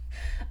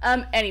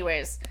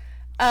 Anyways.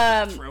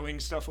 Throwing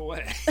stuff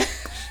away.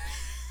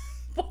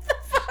 What the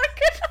fuck?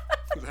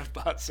 Because I've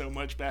bought so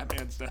much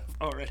Batman stuff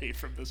already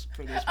for this.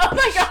 Oh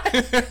my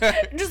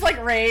god. Just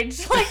like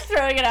rage, like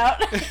throwing it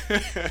out.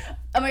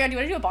 Oh my god, do you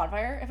want to do a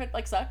bonfire if it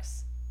like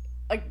sucks?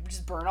 Like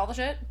just burn all the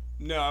shit?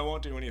 No, I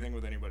won't do anything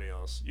with anybody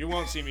else. You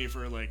won't see me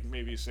for like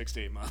maybe 6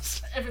 to 8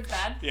 months. If it's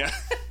bad? Yeah.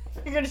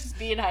 You're gonna just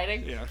be in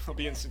hiding? Yeah, I'll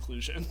be in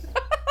seclusion.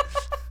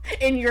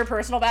 In your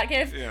personal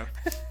Batcave? Yeah.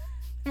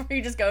 Where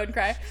you just go and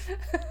cry?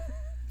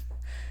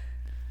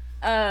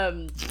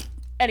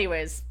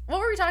 Anyways, what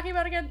were we talking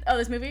about again? Oh,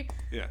 this movie?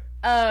 Yeah.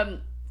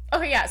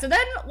 Okay, yeah, so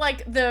then,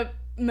 like, the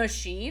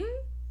machine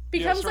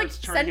becomes, like,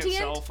 turning sentient?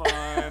 itself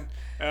on.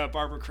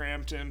 Barbara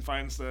Crampton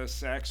finds the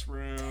sex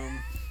room.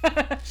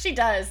 She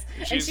does.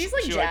 And she's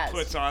like she jazzed.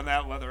 puts on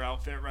that leather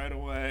outfit right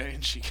away,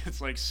 and she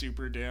gets like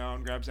super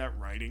down, grabs that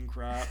riding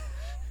crop.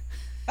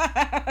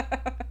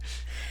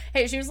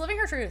 Hey, she was living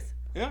her truth.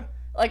 Yeah.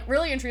 Like,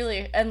 really and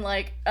truly. And,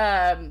 like,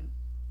 I'm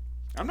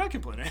not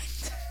complaining.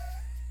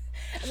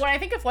 when I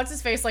think of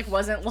what's-his-face, like,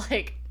 wasn't,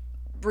 like,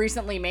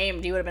 recently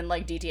maimed, he would have been,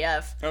 like,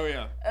 DTF. Oh,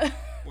 yeah.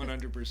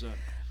 100%.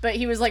 But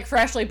he was, like,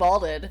 freshly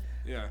balded.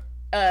 Yeah.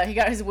 He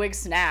got his wig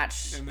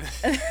snatched. And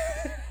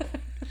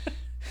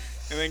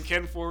then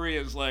Ken Foree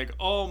is like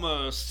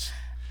almost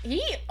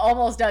He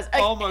almost does.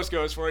 almost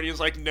goes for it. He's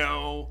like,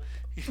 no.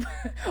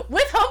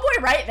 With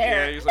Homeboy right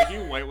there. Yeah, he's like, you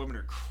white women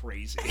are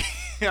crazy.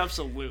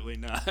 Absolutely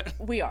not.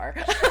 We are.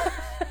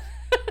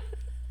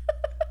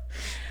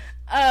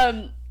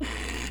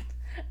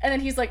 And then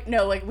he's like,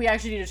 no, like, we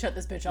actually need to shut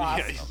this bitch off.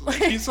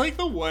 Yeah, he's like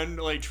the one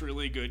like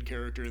truly good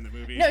character in the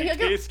movie. No, he he'll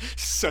go- pays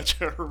such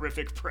a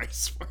horrific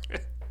price for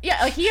it. Yeah,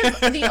 like, he is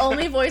the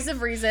only voice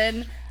of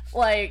reason.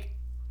 Like,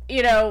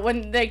 you know,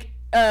 when they,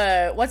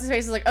 what's his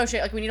face is like, oh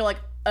shit, like, we need to, like,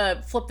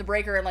 flip the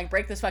breaker and, like,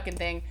 break this fucking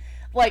thing.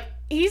 Like,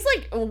 he's,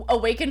 like,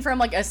 awakened from,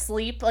 like, a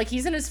sleep. Like,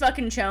 he's in his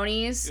fucking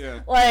chonies. Yeah.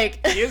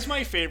 Like, He is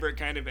my favorite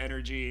kind of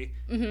energy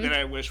that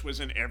I wish was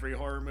in every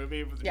horror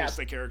movie. With Yeah. just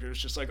the characters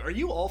just like, are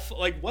you all,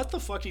 like, what the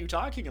fuck are you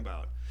talking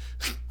about?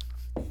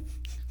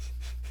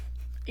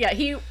 yeah,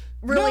 he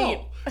really,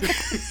 No.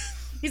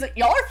 he's like,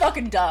 y'all are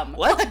fucking dumb.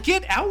 Let's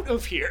get out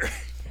of here.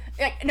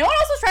 Like, no one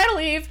else was trying to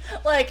leave.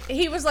 Like,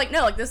 he was like,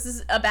 no, like, this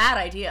is a bad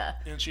idea.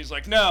 And she's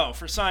like, no,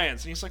 for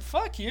science. And he's like,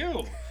 fuck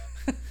you.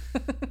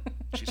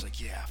 She's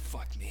like, yeah,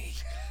 fuck me.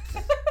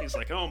 He's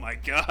like, oh my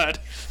god.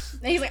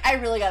 And he's like, I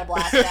really got a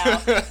blast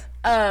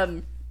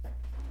now.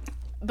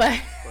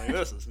 But like,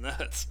 this is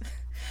nuts.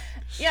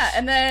 yeah,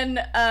 and then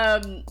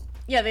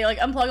they like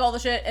unplug all the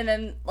shit, and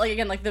then like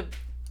again, like the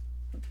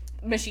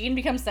machine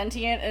becomes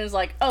sentient and is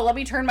like, oh, let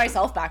me turn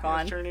myself back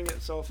on. Turning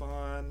itself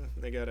on.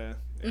 They gotta.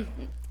 Yeah.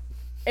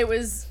 It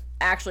was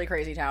actually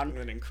crazy town. And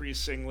then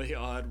increasingly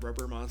odd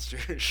rubber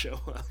monsters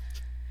show up.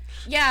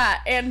 Yeah,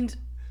 and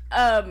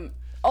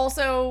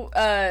also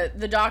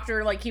the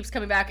doctor like keeps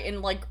coming back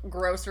in like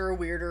grosser,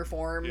 weirder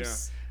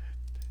forms. Yeah.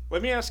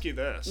 Let me ask you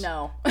this.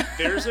 No.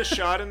 There's a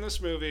shot in this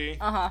movie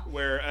Uh-huh.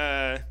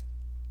 where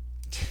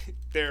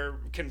they're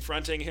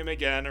confronting him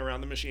again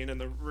around the machine, and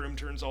the room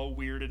turns all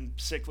weird and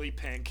sickly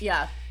pink.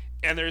 Yeah.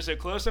 And there's a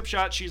close-up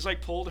shot. She's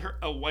like pulled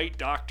a white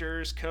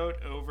doctor's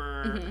coat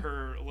over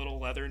her little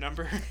leather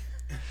number.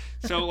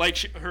 So like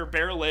her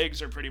bare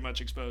legs are pretty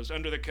much exposed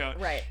under the coat.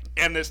 Right.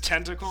 And this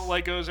tentacle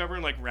like goes over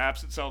and like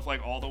wraps itself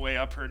like all the way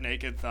up her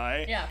naked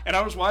thigh. Yeah. And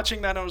I was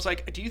watching that and I was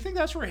like, do you think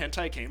that's where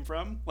hentai came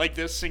from? Like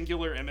this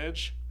singular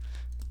image?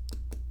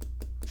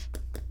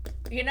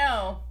 You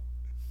know.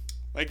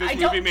 Like this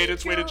movie made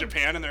its way to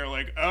Japan and they're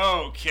like,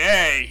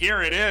 okay,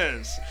 here it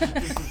is.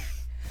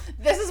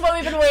 This is what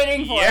we've been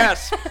waiting for.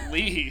 Yes,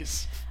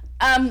 please.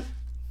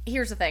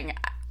 Here's the thing.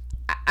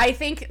 I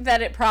think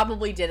that it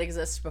probably did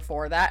exist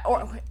before that.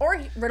 Or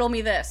riddle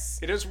me this.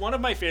 It is one of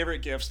my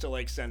favorite gifts to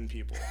like send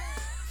people.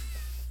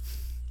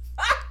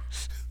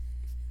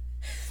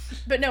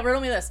 But no,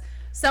 riddle me this.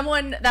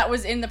 Someone that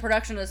was in the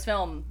production of this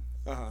film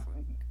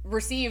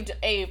received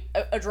a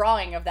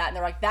drawing of that, and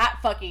they're like,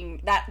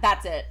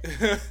 that's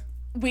it.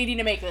 We need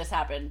to make this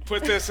happen.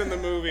 Put this in the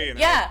movie. And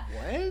yeah.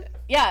 Like, what?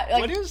 Yeah.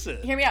 Like, what is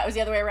it? Hear me out. It was the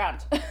other way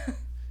around. I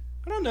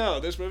don't know.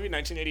 This movie,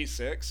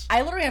 1986.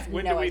 I literally have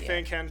when no idea. When do we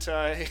think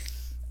hentai?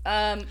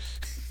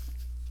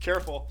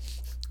 Careful.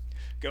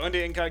 Go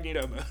into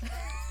incognito mode.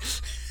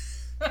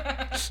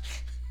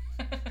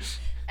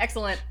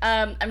 Excellent.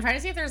 I'm trying to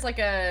see if there's like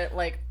at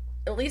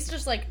least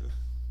just like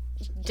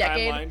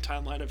decade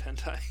timeline of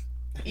hentai.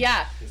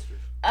 Yeah.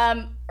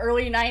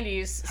 Early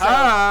 90s.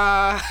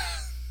 So.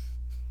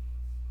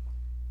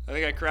 I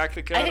think I cracked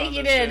the code. I think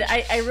you did.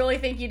 I really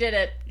think you did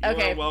it. You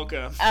okay. are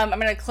welcome. I'm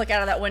gonna click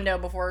out of that window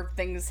before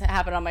things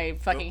happen on my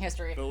fucking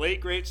history. The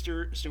late great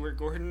Stuart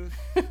Gordon,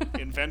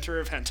 inventor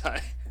of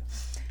hentai.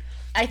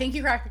 I think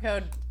you cracked the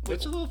code.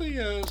 What's all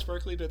the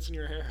sparkly bits in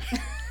your hair?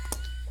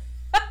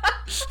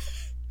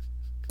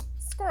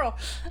 Squirrel.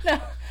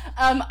 No.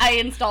 I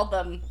installed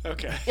them.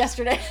 Okay.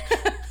 Yesterday.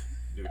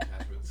 New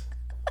attachments.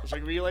 I was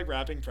like, were you like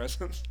wrapping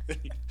presents?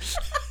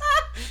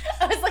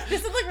 I was like,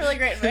 this would look really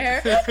great in my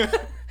hair.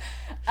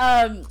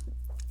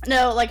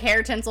 No, like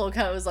hair tinsel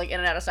goes like in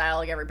and out of style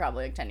like every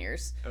probably like 10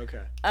 years. Okay.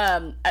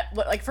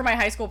 Like for my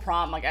high school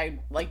prom, like I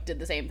like did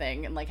the same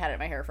thing and like had it in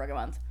my hair for like a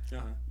month.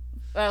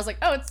 But I was like,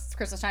 oh, it's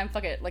Christmas time.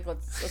 Fuck it. Like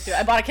let's do it.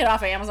 I bought a kit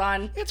off of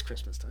Amazon. It's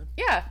Christmas time.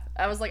 Yeah.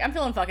 I was like, I'm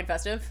feeling fucking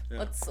festive. Yeah.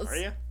 Let's. Are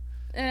you?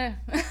 Yeah.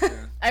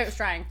 I was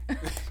trying.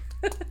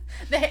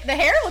 the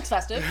hair looks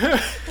festive.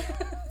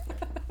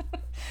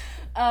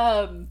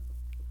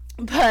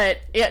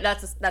 But yeah,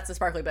 that's the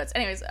sparkly bits.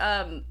 Anyways,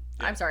 I'm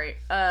sorry.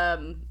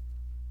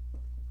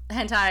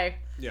 Hentai.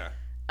 Yeah.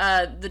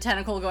 The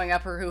tentacle going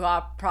up her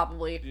hoo-ha,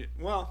 probably. Yeah,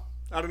 well,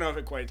 I don't know if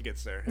it quite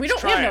gets there. We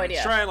have no idea.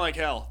 It's trying like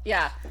hell.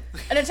 Yeah.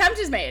 An attempt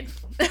is made.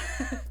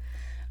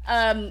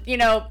 You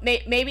know,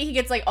 maybe he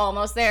gets like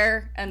almost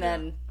there, and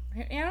then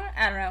you know,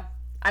 I don't know.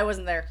 I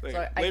wasn't there, Like,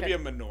 so maybe a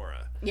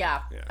menorah.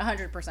 Yeah,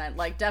 100%.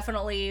 Like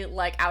definitely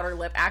like outer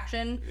lip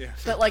action, Yeah.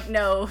 but like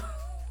no,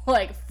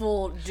 like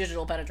full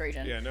digital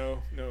penetration. Yeah,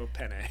 no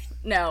penne.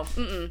 No,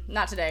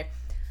 not today.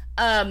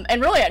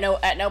 And really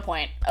at no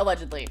point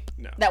allegedly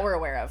that we're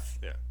aware of.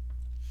 Yeah.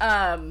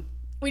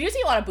 We do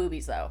see a lot of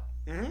boobies though.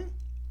 Mm-hmm.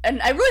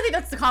 And I really think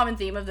that's the common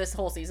theme of this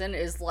whole season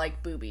is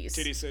like boobies.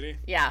 Titty City.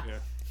 Yeah.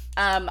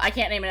 I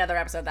can't name another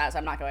episode of that, so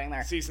I'm not going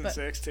there. Season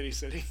 6, Titty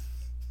City.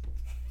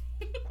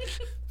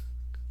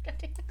 God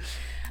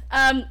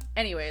damn.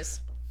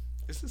 Anyways.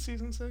 Is this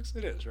season 6?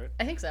 It is, right?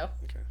 I think so.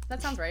 Okay.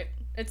 That sounds right.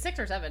 It's 6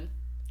 or 7. I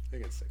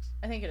think it's 6.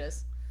 I think it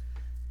is.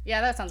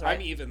 Yeah, that sounds right.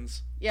 I'm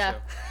evens. Yeah.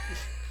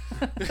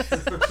 So.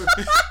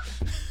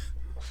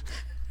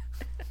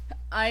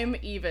 I'm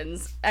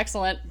evens.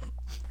 Excellent.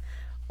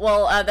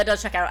 Well, that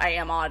does check out. I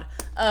am odd.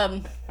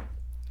 Da-dooch.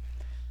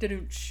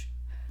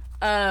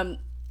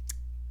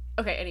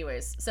 Okay,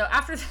 anyways. So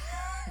after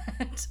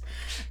that...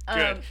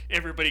 Good.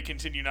 Everybody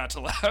continue not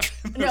to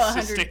laugh. In No,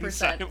 the sustained 100%.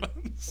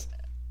 silence.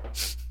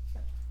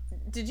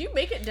 Did you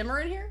make it dimmer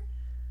in here?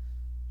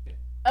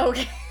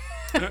 Okay.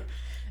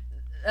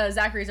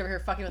 Zachary's over here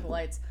fucking with the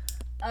lights.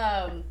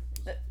 No,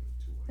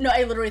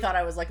 I literally thought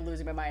I was like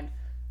losing my mind.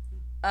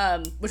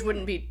 Which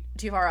wouldn't be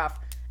too far off.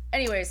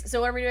 Anyways,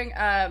 so what are we doing?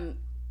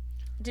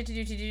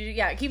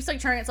 Yeah, it keeps like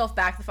turning itself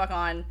back the fuck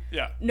on.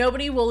 Yeah.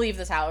 Nobody will leave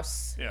this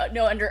house. Yeah.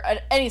 No, under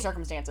any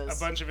circumstances. A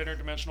bunch of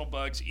interdimensional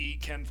bugs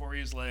eat Ken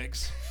Foree's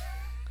legs.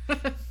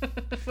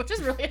 Which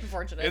is really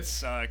unfortunate. It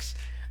sucks.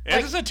 Like-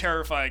 It is a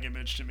terrifying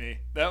image to me.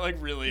 That like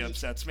really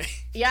upsets me.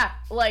 Yeah,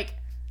 like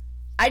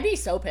I'd be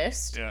so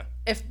pissed Yeah.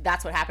 if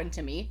that's what happened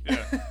to me.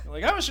 Yeah.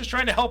 Like I was just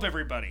trying to help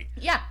everybody.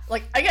 Yeah,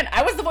 like again,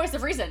 I was the voice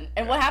of reason,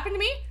 and what happened to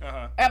me?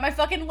 Uh-huh. I got my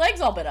fucking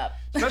legs all bit up.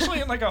 Especially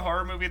in like a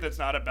horror movie that's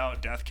not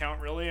about death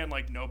count really, and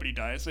like nobody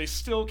dies, they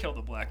still kill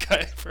the black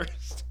guy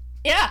first.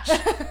 Yeah.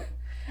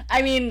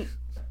 I mean,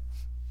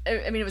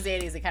 it was the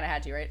 80s. They kind of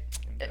had to, right?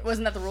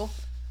 Wasn't that the rule?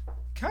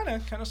 Kind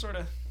of, sort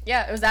of.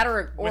 Yeah, it was that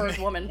or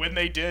a woman. When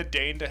they did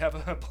deign to have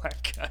a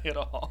black guy at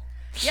all.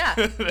 Yeah.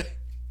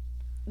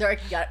 They're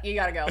like, you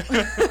gotta go.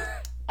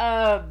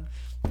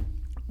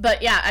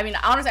 But yeah, I mean,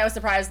 honestly, I was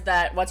surprised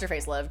that what's her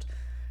face lived,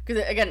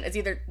 because again, it's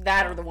either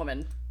that or the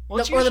woman, Well,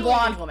 it's or the usually-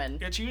 blonde woman.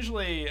 It's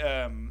usually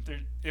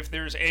if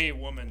there's a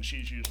woman,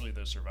 she's usually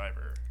the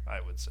survivor,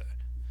 I would say.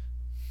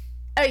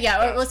 Oh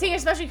yeah, well, see,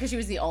 especially because she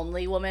was the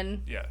only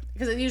woman. Yeah.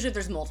 Because usually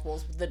there's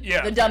multiples. The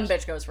Of dumb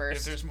course. bitch goes If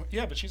first. there's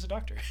yeah, but she's a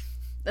doctor.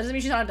 That doesn't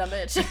mean she's not a dumb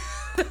bitch. Chad,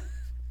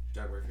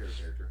 what your favorite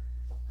character?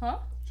 Huh?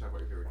 Chad, what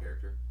your favorite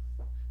character?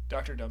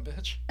 Dr. Dumb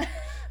Bitch.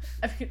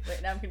 Wait,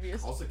 now I'm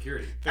confused. All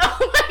security.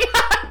 Oh my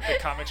god! The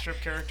comic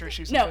strip character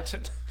she's No.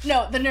 invented.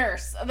 No, the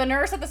nurse at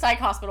the psych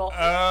hospital.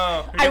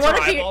 Oh, who I gets her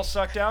wanna be- eyeball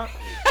sucked out?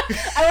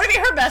 I want to be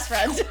her best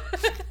friend.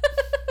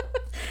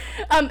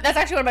 That's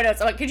actually one of my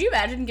notes. I'm like, could you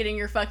imagine getting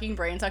your fucking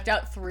brain sucked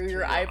out through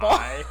your eyeball?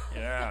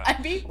 Yeah.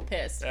 I'd be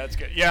pissed. That's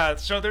good. Yeah,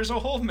 so there's a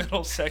whole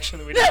middle section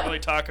that we didn't really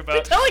talk I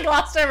about totally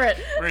glossed over it.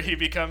 where he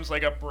becomes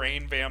like a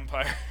brain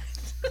vampire.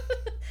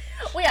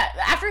 Well, yeah,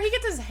 after he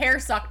gets his hair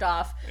sucked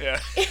off, Yeah.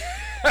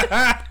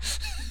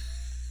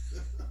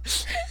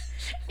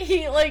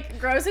 he like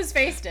grows his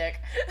face stick,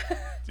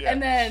 Yeah.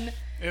 and then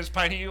His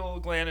pineal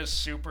gland is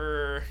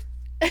super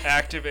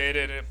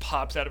activated and it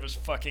pops out of his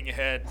fucking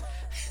head.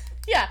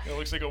 yeah, It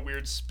looks like a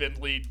weird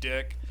spindly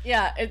dick.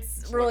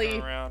 it's Looking really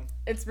around.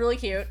 it's really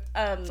cute.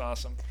 It's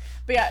awesome.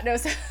 But yeah, no,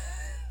 so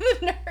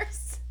the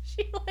nurse,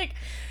 she like,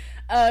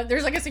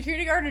 there's like a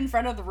security guard in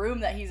front of the room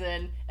that he's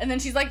in, and then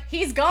she's like,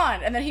 he's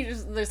gone, and then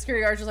the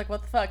security guard's just like,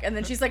 what the fuck, and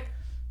then she's like,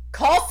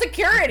 call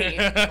security,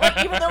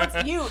 like even though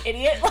it's you,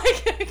 idiot,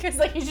 like, because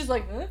like he's just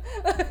like, huh?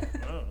 I don't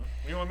know. What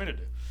do you want me to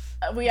do?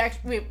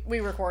 we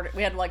recorded,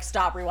 we had to like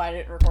stop, rewind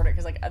it, and record it,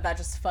 because like that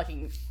just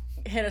fucking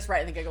hit us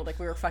right in the giggle, like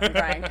we were fucking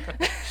crying,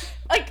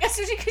 like because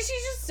she's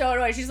just so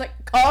annoyed, she's like,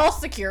 call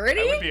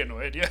security. I would be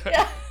annoyed, yeah.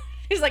 Yeah.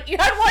 He's like, you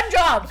had one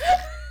job.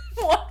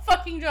 One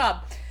fucking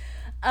job.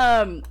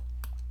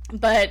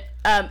 But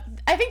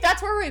I think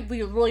that's where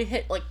we really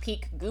hit like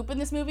peak goop in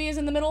this movie, is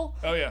in the middle.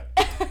 Oh, yeah.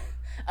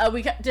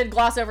 We did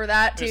gloss over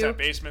that too. There's that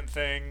basement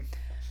thing.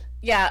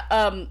 Yeah,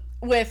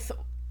 with,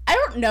 I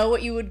don't know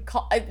what you would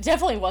call, it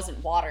definitely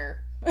wasn't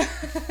water.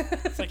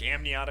 It's like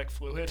amniotic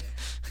fluid.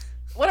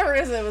 Whatever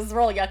it was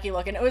really yucky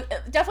looking. It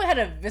definitely had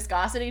a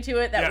viscosity to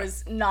it that Yeah.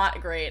 was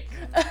not great.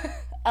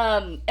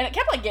 And it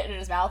kept like getting in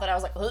his mouth, and I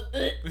was like,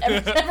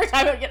 every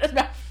time it would get in his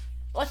mouth,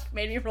 like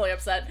made me really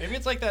upset. Maybe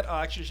it's like that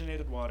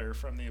oxygenated water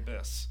from the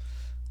abyss.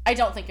 I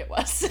don't think it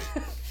was.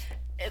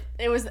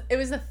 it was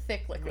a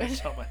thick I'm liquid. gonna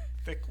tell my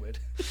thickwid.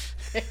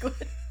 Liquid.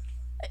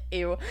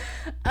 Ew.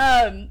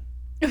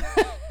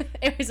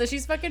 Anyway, so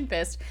she's fucking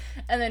pissed,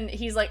 and then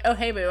he's like, "Oh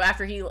hey boo,"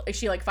 after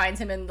she like finds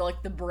him in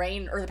the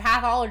brain or the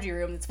pathology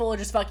room that's full of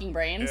just fucking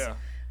brains. Yeah.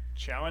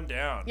 Chowing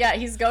down. Yeah,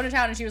 he's going to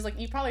town, and she was like,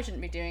 "You probably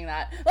shouldn't be doing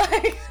that."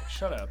 Like,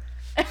 Shut up.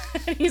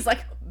 and he's like,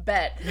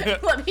 "Bet,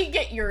 let me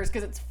get yours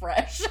because it's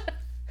fresh."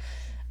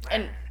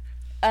 And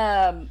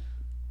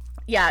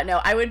yeah, no,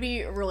 I would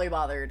be really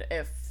bothered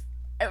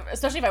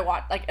especially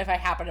if if I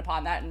happened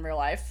upon that in real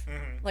life,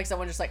 like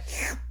someone just like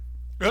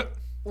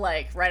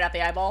right at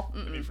the eyeball.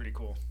 That'd be pretty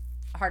cool.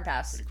 Hard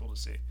pass. Pretty cool to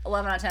see.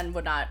 11 out of 10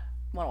 would not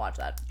want to watch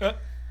that.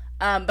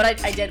 Uh,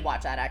 But I did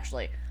watch that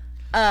actually.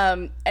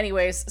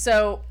 Anyways,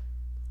 so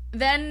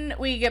then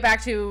we get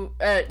back to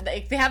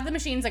they have the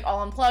machines like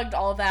all unplugged,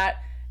 all of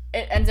that.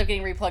 It ends up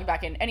getting replugged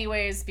back in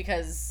anyways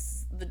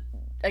because the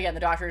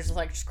doctor is just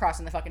like just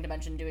crossing the fucking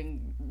dimension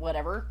doing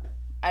whatever.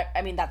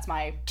 I mean that's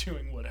my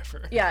doing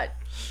whatever. yeah,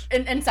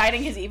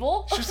 inciting his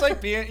evil. It's just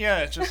like being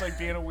it's just like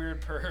being a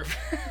weird perv.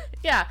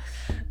 Yeah.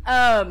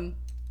 And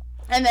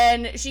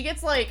then she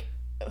gets like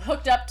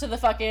hooked up to the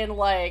fucking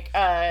like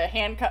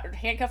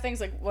handcuff things,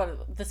 like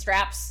what, the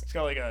straps. It's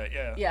got like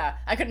a Yeah,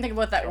 I couldn't think of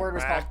what that word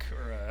was called. rack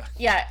or a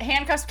Yeah,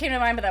 handcuffs came to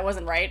mind, but that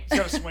wasn't right. it's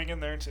got a swing in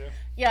there too.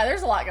 Yeah,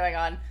 there's a lot going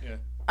on.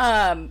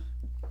 Yeah.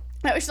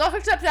 No, she's all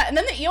hooked up to that, and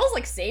then the eels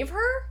like save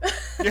her.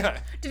 Yeah.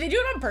 Did they do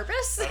it on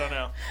purpose? I don't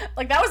know.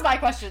 Like that was my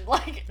question.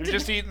 Like They're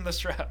just eating the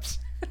straps.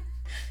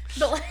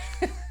 but, like,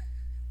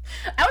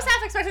 I was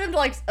half expecting them to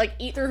like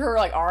eat through her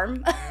like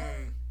arm,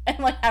 and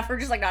like have her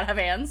just like not have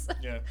hands.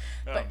 Yeah.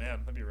 Oh But- man,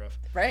 that'd be rough.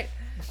 Right.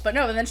 But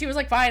no, and then she was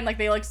like fine, like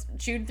they like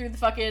chewed through the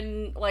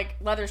fucking like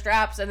leather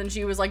straps, and then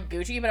she was like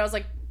Gucci, but I was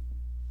like,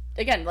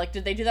 again, like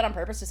did they do that on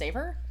purpose to save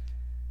her?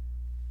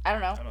 I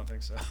don't know. I don't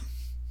think so.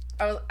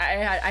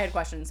 I had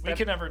questions. We But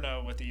can never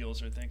know what the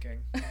eels are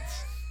thinking.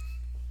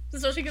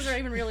 especially because they're not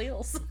even real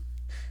eels.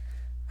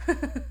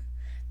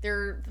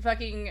 They're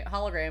fucking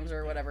holograms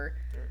or whatever.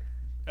 They're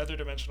other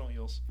dimensional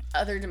eels.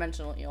 Other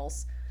dimensional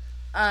eels.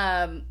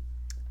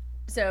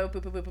 So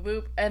boop boop boop boop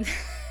boop, and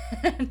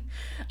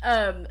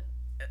then,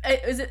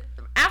 is it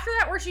after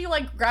that where she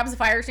like grabs the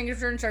fire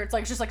extinguisher and starts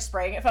like just like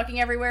spraying it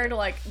fucking everywhere to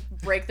like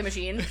break the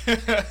machine?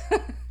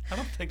 I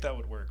don't think that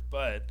would work,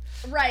 but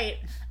Right,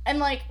 and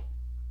like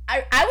I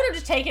would have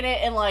just taken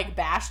it and like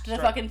bashed the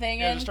fucking thing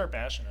yeah, in. just start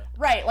bashing it.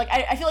 Right, like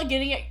I feel like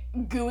getting it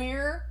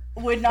gooier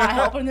would not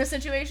help in this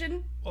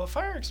situation. Well, a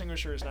fire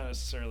extinguisher is not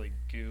necessarily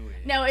gooey.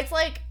 No, it's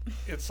like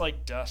It's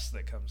like dust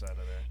that comes out of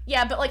there.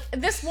 yeah, but like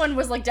this one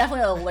was like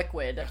definitely a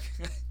liquid.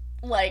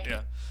 Like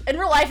Yeah. in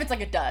real life, it's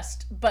like a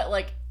dust, but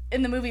like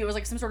in the movie, it was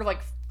like some sort of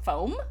like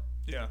foam.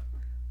 Yeah.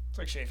 It's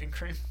like shaving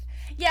cream.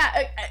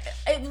 Yeah,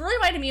 it really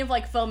reminded me of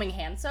like foaming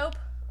hand soap,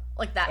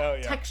 like that Oh,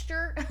 yeah.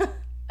 texture.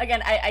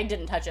 Again, I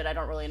didn't touch it. I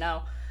don't really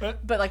know,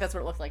 but like that's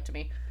what it looked like to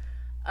me.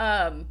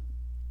 But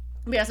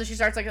yeah, so she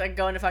starts like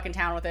going to fucking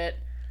town with it.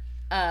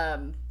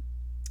 And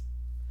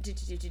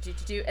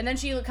then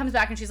she comes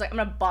back and she's like, I'm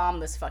gonna bomb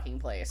this fucking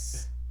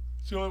place.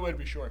 It's the only way to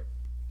be sure.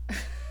 And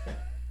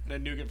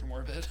then nuke it from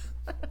orbit.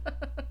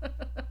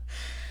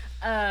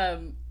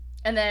 And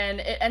then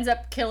it ends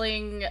up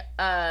killing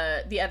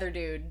the other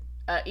dude,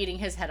 eating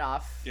his head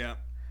off. Yeah.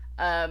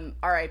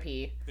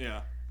 R.I.P.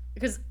 Yeah.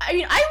 Because I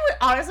mean,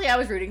 I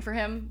was rooting for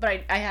him,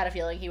 but I had a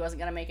feeling he wasn't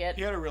gonna make it.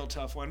 He had a real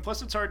tough one.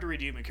 Plus, it's hard to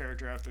redeem a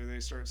character after they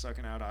start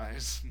sucking out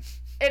eyes.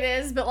 It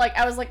is, but like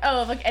I was like,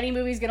 oh, if like any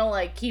movie's gonna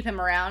like keep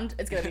him around,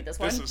 it's gonna be this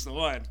one. This is the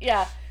one.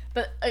 Yeah,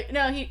 but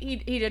no, he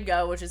did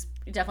go, which is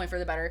definitely for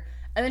the better.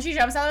 And then she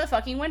jumps out of the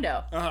fucking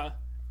window. Uh-huh.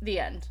 The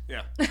end.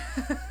 Yeah.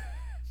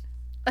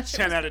 That shit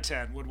 10 was- out of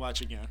 10. Would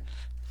watch again.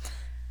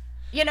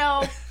 You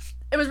know,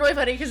 it was really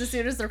funny because as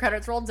soon as the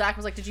credits rolled, Zach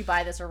was like, "Did you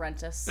buy this or rent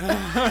this?" And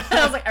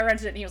I was like, "I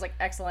rented it," and he was like,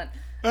 "Excellent."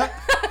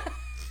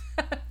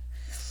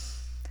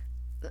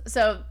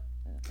 So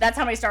that's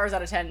how many stars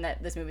out of 10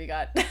 that this movie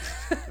got.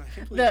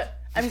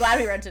 I'm glad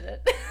we rented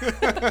it.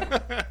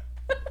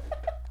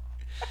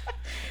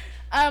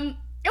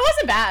 It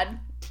wasn't bad.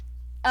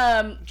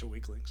 Bunch of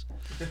weaklings.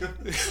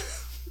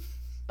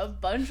 A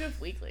bunch of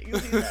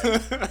weaklings. He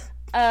said.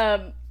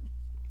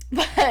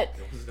 But There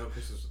was no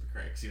Christmas with the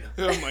Cranks, you know?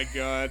 Oh my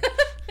god.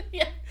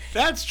 yeah.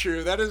 That's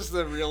true. That is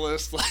the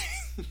realist. Like,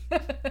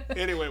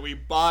 anyway, we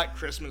bought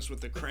Christmas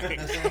with the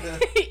Cranks.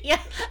 Yeah.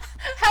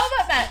 How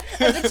about that?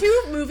 Of the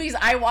two movies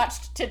I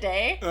watched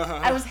today,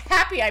 I was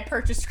happy I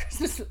purchased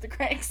Christmas with the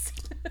Cranks.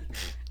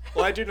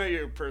 Well, I do know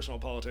your personal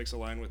politics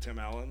align with Tim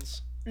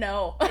Allen's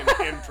No.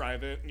 in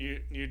private. You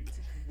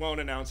won't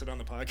announce it on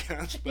the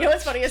podcast. But You know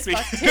what's funny as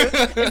fuck too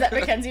is that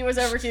Mackenzie was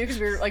over too because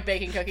we were like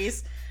baking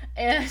cookies,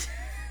 and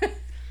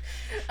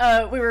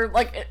we were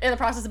like in the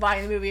process of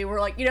buying the movie.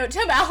 We're like, you know,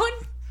 Tim Allen,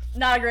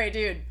 not a great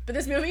dude, but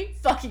this movie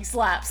fucking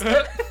slaps.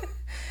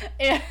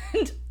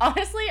 And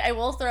honestly, I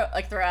will throw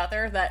out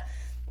there that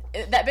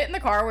bit in the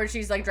car where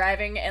she's like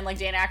driving and like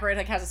Dan Aykroyd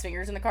like has his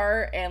fingers in the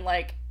car and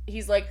like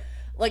he's like,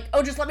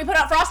 oh, just let me put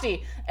out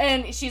Frosty.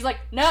 And she's like,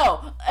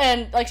 no.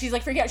 And like, she's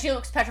like freaking out. She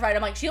looks petrified.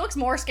 I'm like, she looks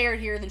more scared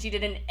here than she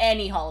did in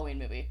any Halloween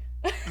movie.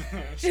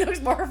 She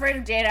looks more afraid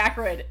of Dan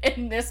Aykroyd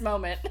in this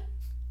moment.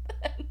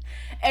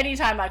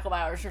 Anytime Michael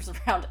Myers was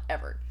around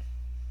ever.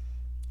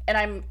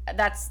 And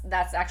that's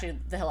actually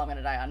the hill I'm going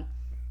to die on.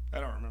 I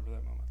don't remember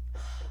that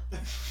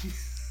moment.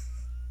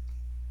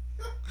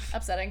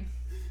 Upsetting.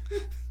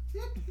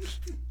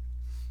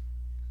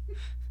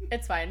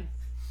 It's fine.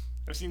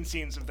 I've seen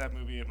scenes of that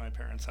movie at my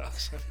parents'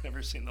 house. I've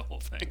never seen the whole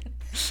thing.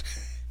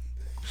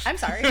 I'm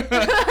sorry.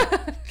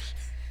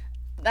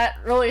 That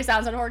really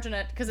sounds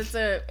unfortunate because it's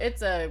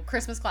a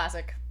Christmas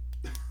classic.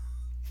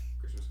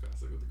 Christmas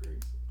classic with the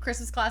Cranks.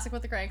 Christmas classic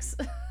with the Cranks.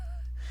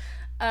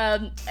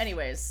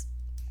 Anyways,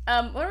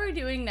 what are we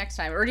doing next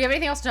time? Or do you have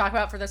anything else to talk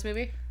about for this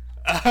movie?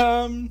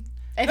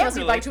 Anything else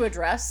you'd like to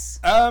address?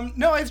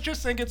 No, I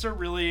just think it's a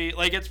really,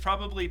 like, it's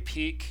probably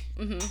peak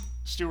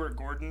Stuart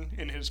Gordon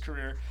in his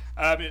career.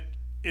 It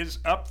is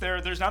up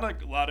there. There's not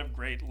a lot of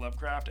great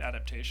Lovecraft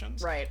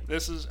adaptations. Right.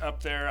 This is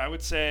up there. I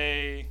would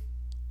say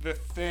The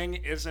Thing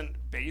isn't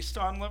based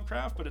on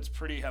Lovecraft, but it's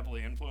pretty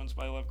heavily influenced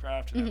by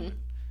Lovecraft. And I would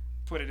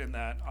put it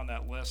on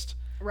that list.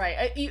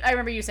 Right. I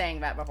remember you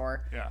saying that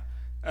before. Yeah.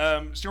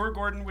 Stuart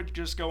Gordon would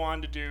just go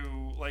on to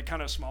do like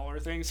kind of smaller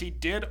things. He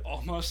did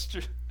almost,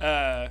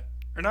 or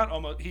not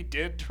almost, he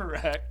did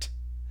direct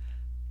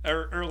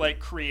or like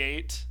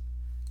create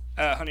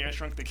Honey, I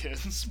Shrunk the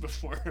Kids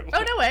before.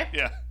 Oh, no way.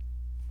 Yeah.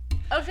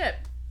 Oh, shit.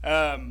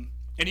 And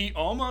he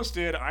almost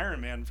did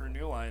Iron Man for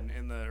New Line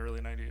in the early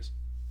 90s.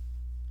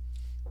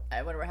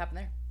 I wonder what happened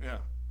there. Yeah.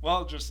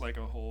 Well, just like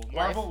a whole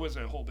Marvel was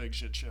a whole big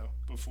shit show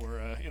before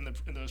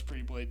in those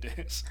pre-Blade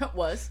days.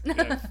 Was.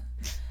 Yeah.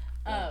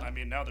 Well, I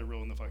mean, now they're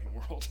ruling the fucking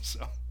world,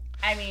 so.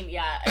 I mean,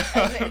 yeah,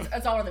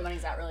 it's all where the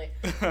money's at, really.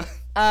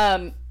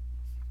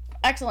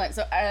 Excellent.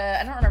 So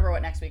I don't remember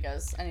what next week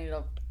is. I need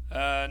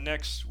to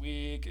Next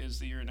week is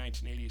the year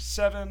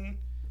 1987.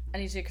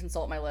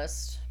 consult my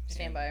list.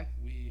 Stand by.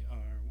 We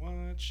are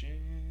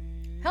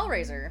watching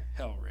Hellraiser,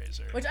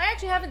 Hellraiser. which I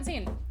actually haven't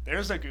seen.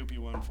 There's a goopy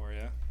one for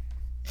you.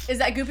 Is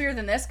that goopier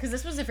than this? Because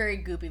this was a very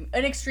goopy,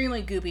 an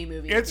extremely goopy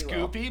movie. if It's you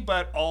will. goopy,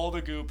 but all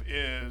the goop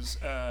is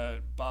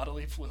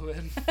bodily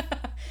fluid,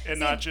 and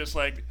not just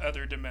like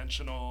other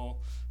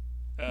dimensional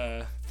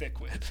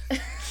thickwit.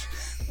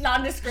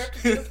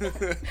 Nondescript goop.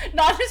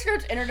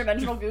 Nondescript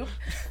interdimensional goop.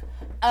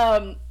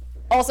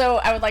 Also,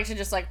 I would like to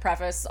just like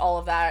preface all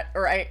of that,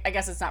 or I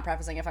guess it's not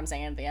prefacing if I'm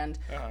saying it at the end.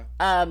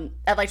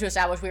 I'd like to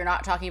establish we are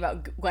not talking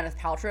about Gwyneth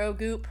Paltrow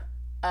goop.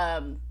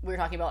 We're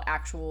talking about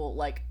actual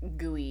like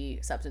gooey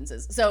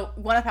substances. So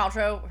Gwyneth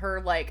Paltrow,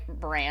 her like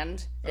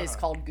brand is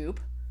called Goop,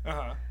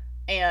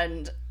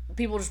 and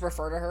people just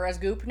refer to her as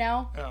Goop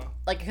now,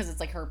 like because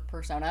it's like her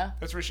persona.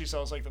 That's where she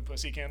sells like the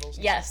pussy candles.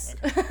 And Yes.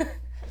 stuff?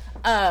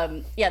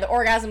 Okay. Yeah, the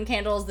orgasm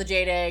candles, the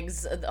jade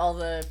eggs,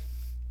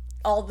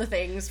 all the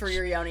things for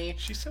your yoni.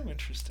 She's so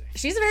interesting.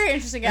 She's a very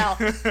interesting gal.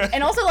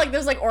 And also like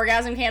those like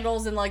orgasm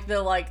candles and like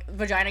the like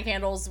vagina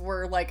candles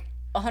were like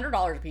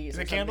 $100 a piece. Do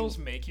the candles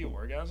make you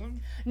orgasm?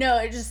 No,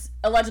 it just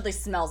allegedly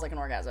smells like an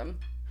orgasm.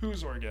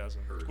 Whose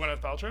orgasm? Gwyneth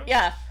Paltrow?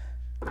 Yeah.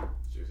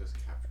 She was just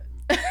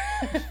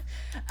capturing.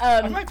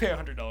 I might pay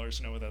 $100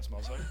 to know what that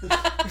smells like.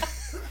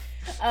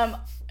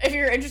 If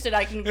you're interested,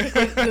 I can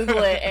quickly Google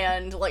it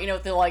and let you know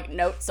what the like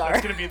notes are.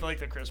 It's gonna be like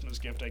the Christmas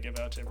gift I give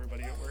out to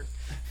everybody at work.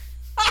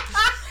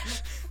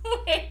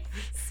 Wait,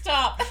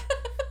 stop.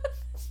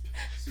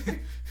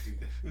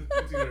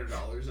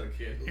 $200 on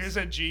candles. Here's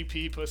a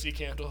GP pussy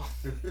candle.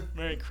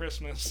 Merry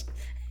Christmas,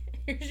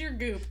 Here's your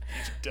goop.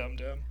 dum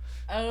dum.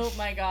 Oh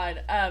my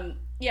god.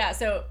 Yeah,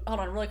 so hold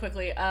on really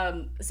quickly.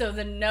 So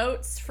the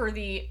notes for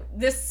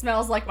this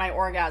smells like my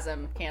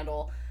orgasm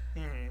candle.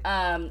 Hold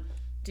on,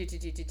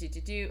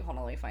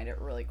 let me find it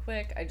really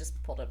quick. I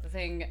just pulled up the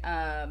thing.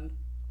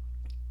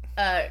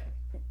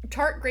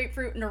 Tart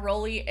grapefruit,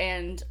 neroli,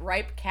 and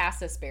ripe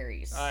cassis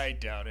berries. I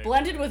doubt it.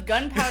 Blended with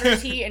gunpowder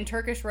tea and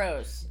Turkish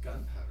rose.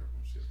 Gunpowder.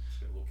 She's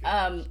got a little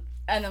candle.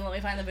 And then let me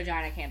find the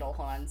vagina candle.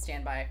 Hold on,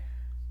 stand by.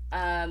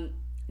 The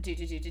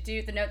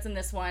notes in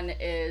this one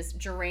is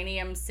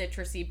geranium,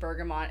 citrusy,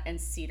 bergamot, and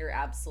cedar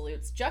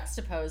absolutes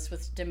juxtaposed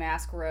with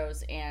damask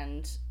rose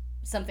and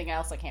something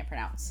else I can't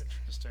pronounce.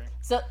 Interesting.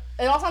 So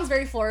it all sounds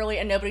very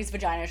florally, and nobody's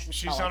vagina should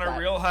smell She's like on a that.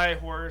 real high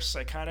horse.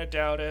 I kind of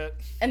doubt it.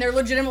 And they're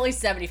legitimately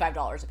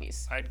 $75 a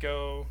piece. I'd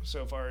go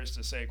so far as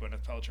to say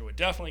Gwyneth Paltrow would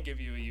definitely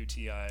give you a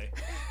UTI.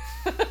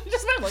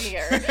 Just by looking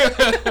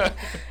at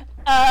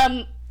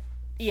her.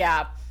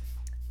 Yeah.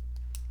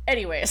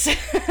 Anyways.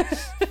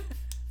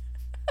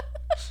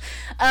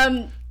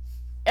 And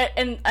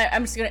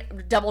I'm just gonna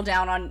double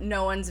down on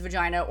no one's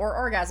vagina or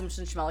orgasm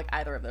shouldn't smell like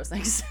either of those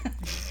things.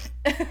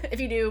 If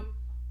you do,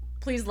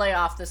 please lay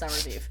off the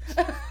summer's eve.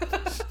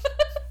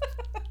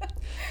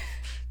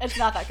 It's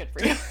not that good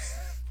for you.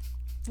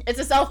 It's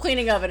a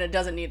self-cleaning oven. It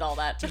doesn't need all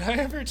that. Did I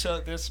ever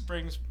tell? This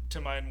brings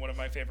to mind one of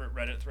my favorite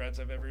Reddit threads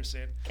I've ever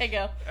seen. Okay,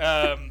 go.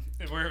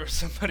 Where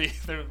somebody,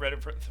 the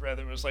Reddit thread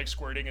that was like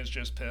squirting is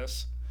just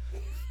piss.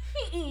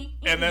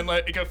 And then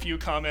like a few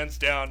comments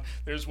down,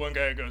 there's one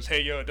guy who goes,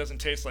 "Hey yo, it doesn't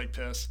taste like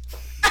piss."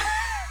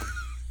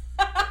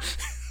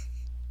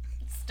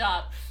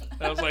 Stop.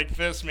 I was like,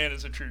 this man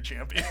is a true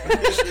champion. You're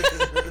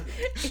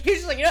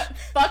just like, you know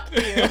what? Fuck you.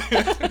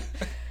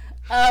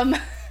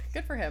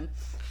 Good for him.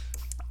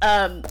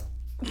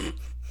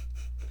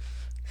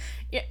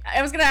 Yeah,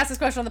 I was gonna ask this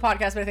question on the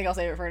podcast, but I think I'll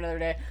save it for another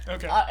day.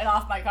 Okay. An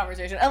off-mic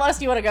conversation, unless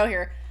you want to go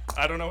here.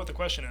 I don't know what the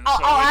question is.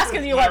 I'll like, ask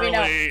if you let me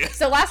know. literally-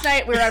 So last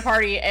night we were at a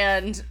party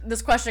and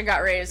this question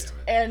got raised,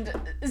 and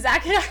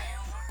Zach and I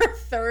were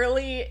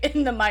thoroughly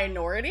in the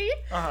minority.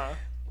 Uh-huh.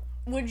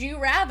 Would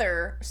you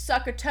rather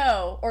suck a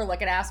toe or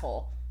lick an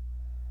asshole?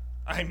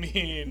 I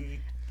mean,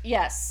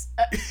 Yes.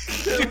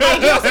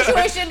 Ideal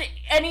situation,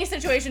 any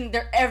situation,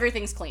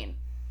 everything's clean.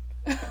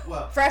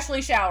 Well,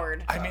 Freshly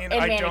showered. I mean, and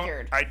I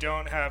manicured.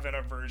 don't have an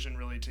aversion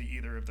really to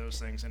either of those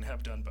things, and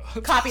have done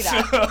both. Copy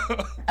that.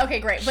 So,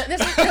 Okay, great. But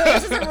this is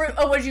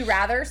a would you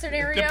rather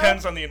scenario.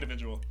 depends on the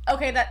individual.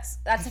 Okay, that's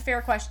a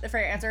fair question, a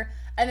fair answer.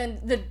 And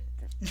then the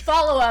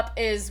follow up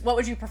is, what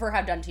would you prefer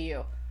have done to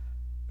you?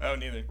 Oh,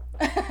 neither.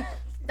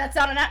 That's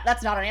not an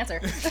answer.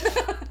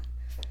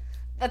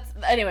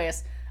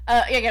 Anyways.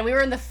 Again, we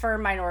were in the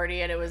firm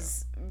minority, and it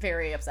was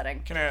very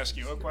upsetting. Can I ask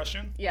you a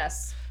question?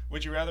 Yes.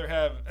 Would you rather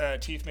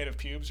have teeth made of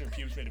pubes or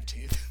pubes made of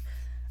teeth?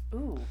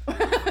 Ooh.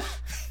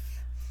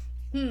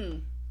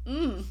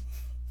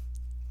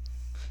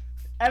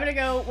 I'm gonna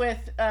go with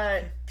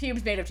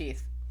pubes made of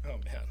teeth. Oh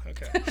man,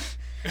 okay.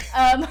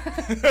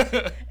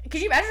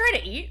 Could you imagine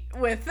trying to eat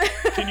with?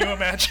 Can you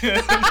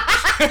imagine?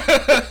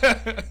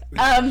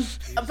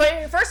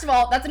 But first of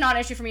all, that's a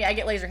non-issue for me. I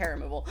get laser hair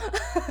removal.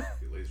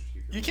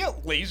 You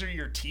can't laser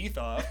your teeth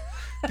off.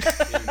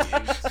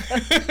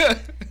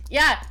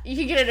 Yeah, you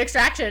can get an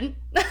extraction.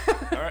 All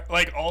right,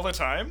 like all the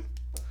time?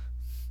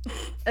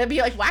 It'd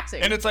be like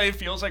waxing. And it's like, it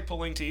feels like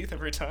pulling teeth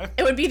every time.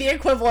 It would be the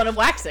equivalent of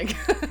waxing.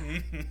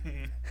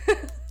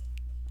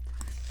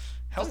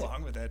 How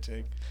long would that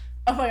take?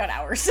 Oh my god,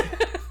 hours.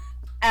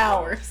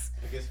 Hours.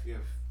 I guess if you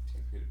have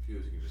teeth made of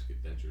pubes, you can just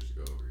dentures to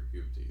go over your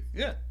pubic teeth.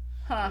 Yeah.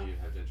 Huh. And you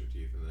have denture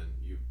teeth, and then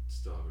you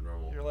still have a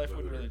normal. Your life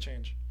wouldn't odor. really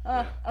change.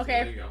 Yeah. So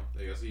Okay. there you go.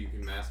 There you go. So you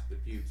can mask the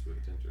pubes with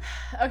dentures.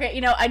 Okay,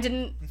 I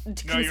didn't No, you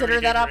consider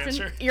already that gave your option.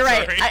 answer. You're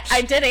right. Sorry.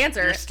 I did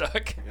answer. You're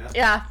stuck. Yeah.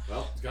 Yeah.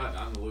 Well, God,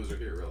 I'm the loser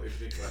here, really.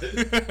 If you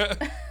think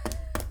about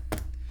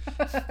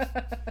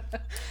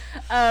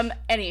it.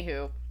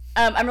 Anywho,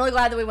 I'm really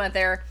glad that we went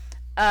there.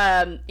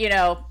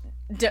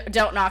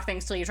 Don't knock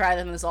things till you try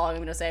them. Is all I'm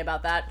going to say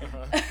about that.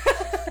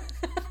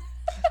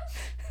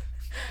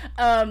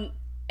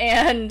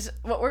 And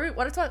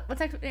what's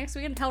next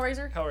weekend?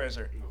 Hellraiser.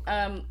 Hellraiser.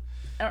 I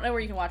don't know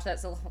where you can watch that.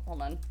 So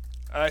hold on.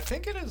 I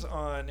think it is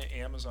on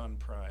Amazon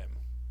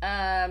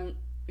Prime.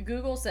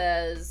 Google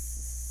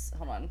says.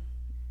 Hold on.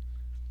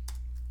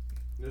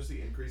 Notice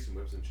the increase in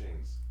whips and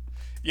chains.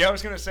 Yeah, I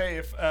was gonna say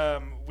if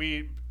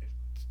we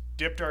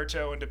dipped our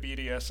toe into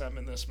BDSM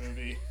in this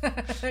movie,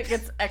 It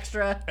gets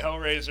extra.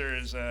 Hellraiser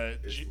is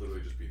It's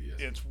literally just BDS.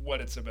 it's what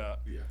it's about.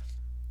 Yeah.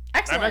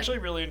 Excellent. I'm actually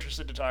really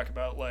interested to talk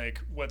about like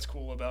what's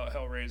cool about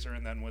Hellraiser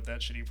and then what that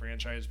shitty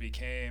franchise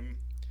became,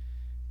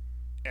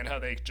 and how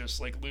they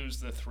just like lose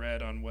the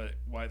thread on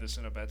why the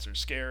Cenobites are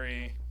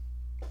scary.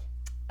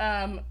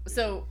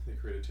 So They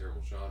create a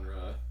terrible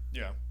genre.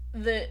 Yeah.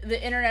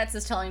 the internet's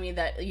is telling me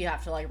that you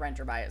have to like rent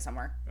or buy it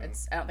somewhere. I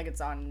don't think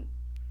it's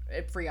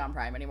free on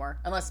Prime anymore,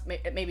 unless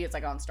maybe it's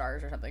like on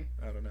Stars or something.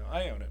 I don't know.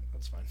 I own it.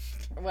 That's fine.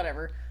 Or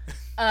whatever.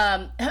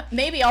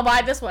 Maybe I'll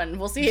buy this one.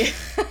 We'll see.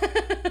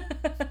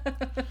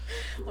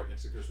 Right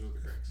next to Christmas with the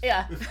Cranks.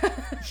 Yeah.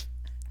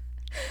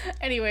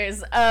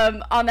 Anyways,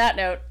 on that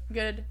note,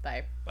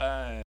 goodbye.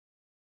 Bye.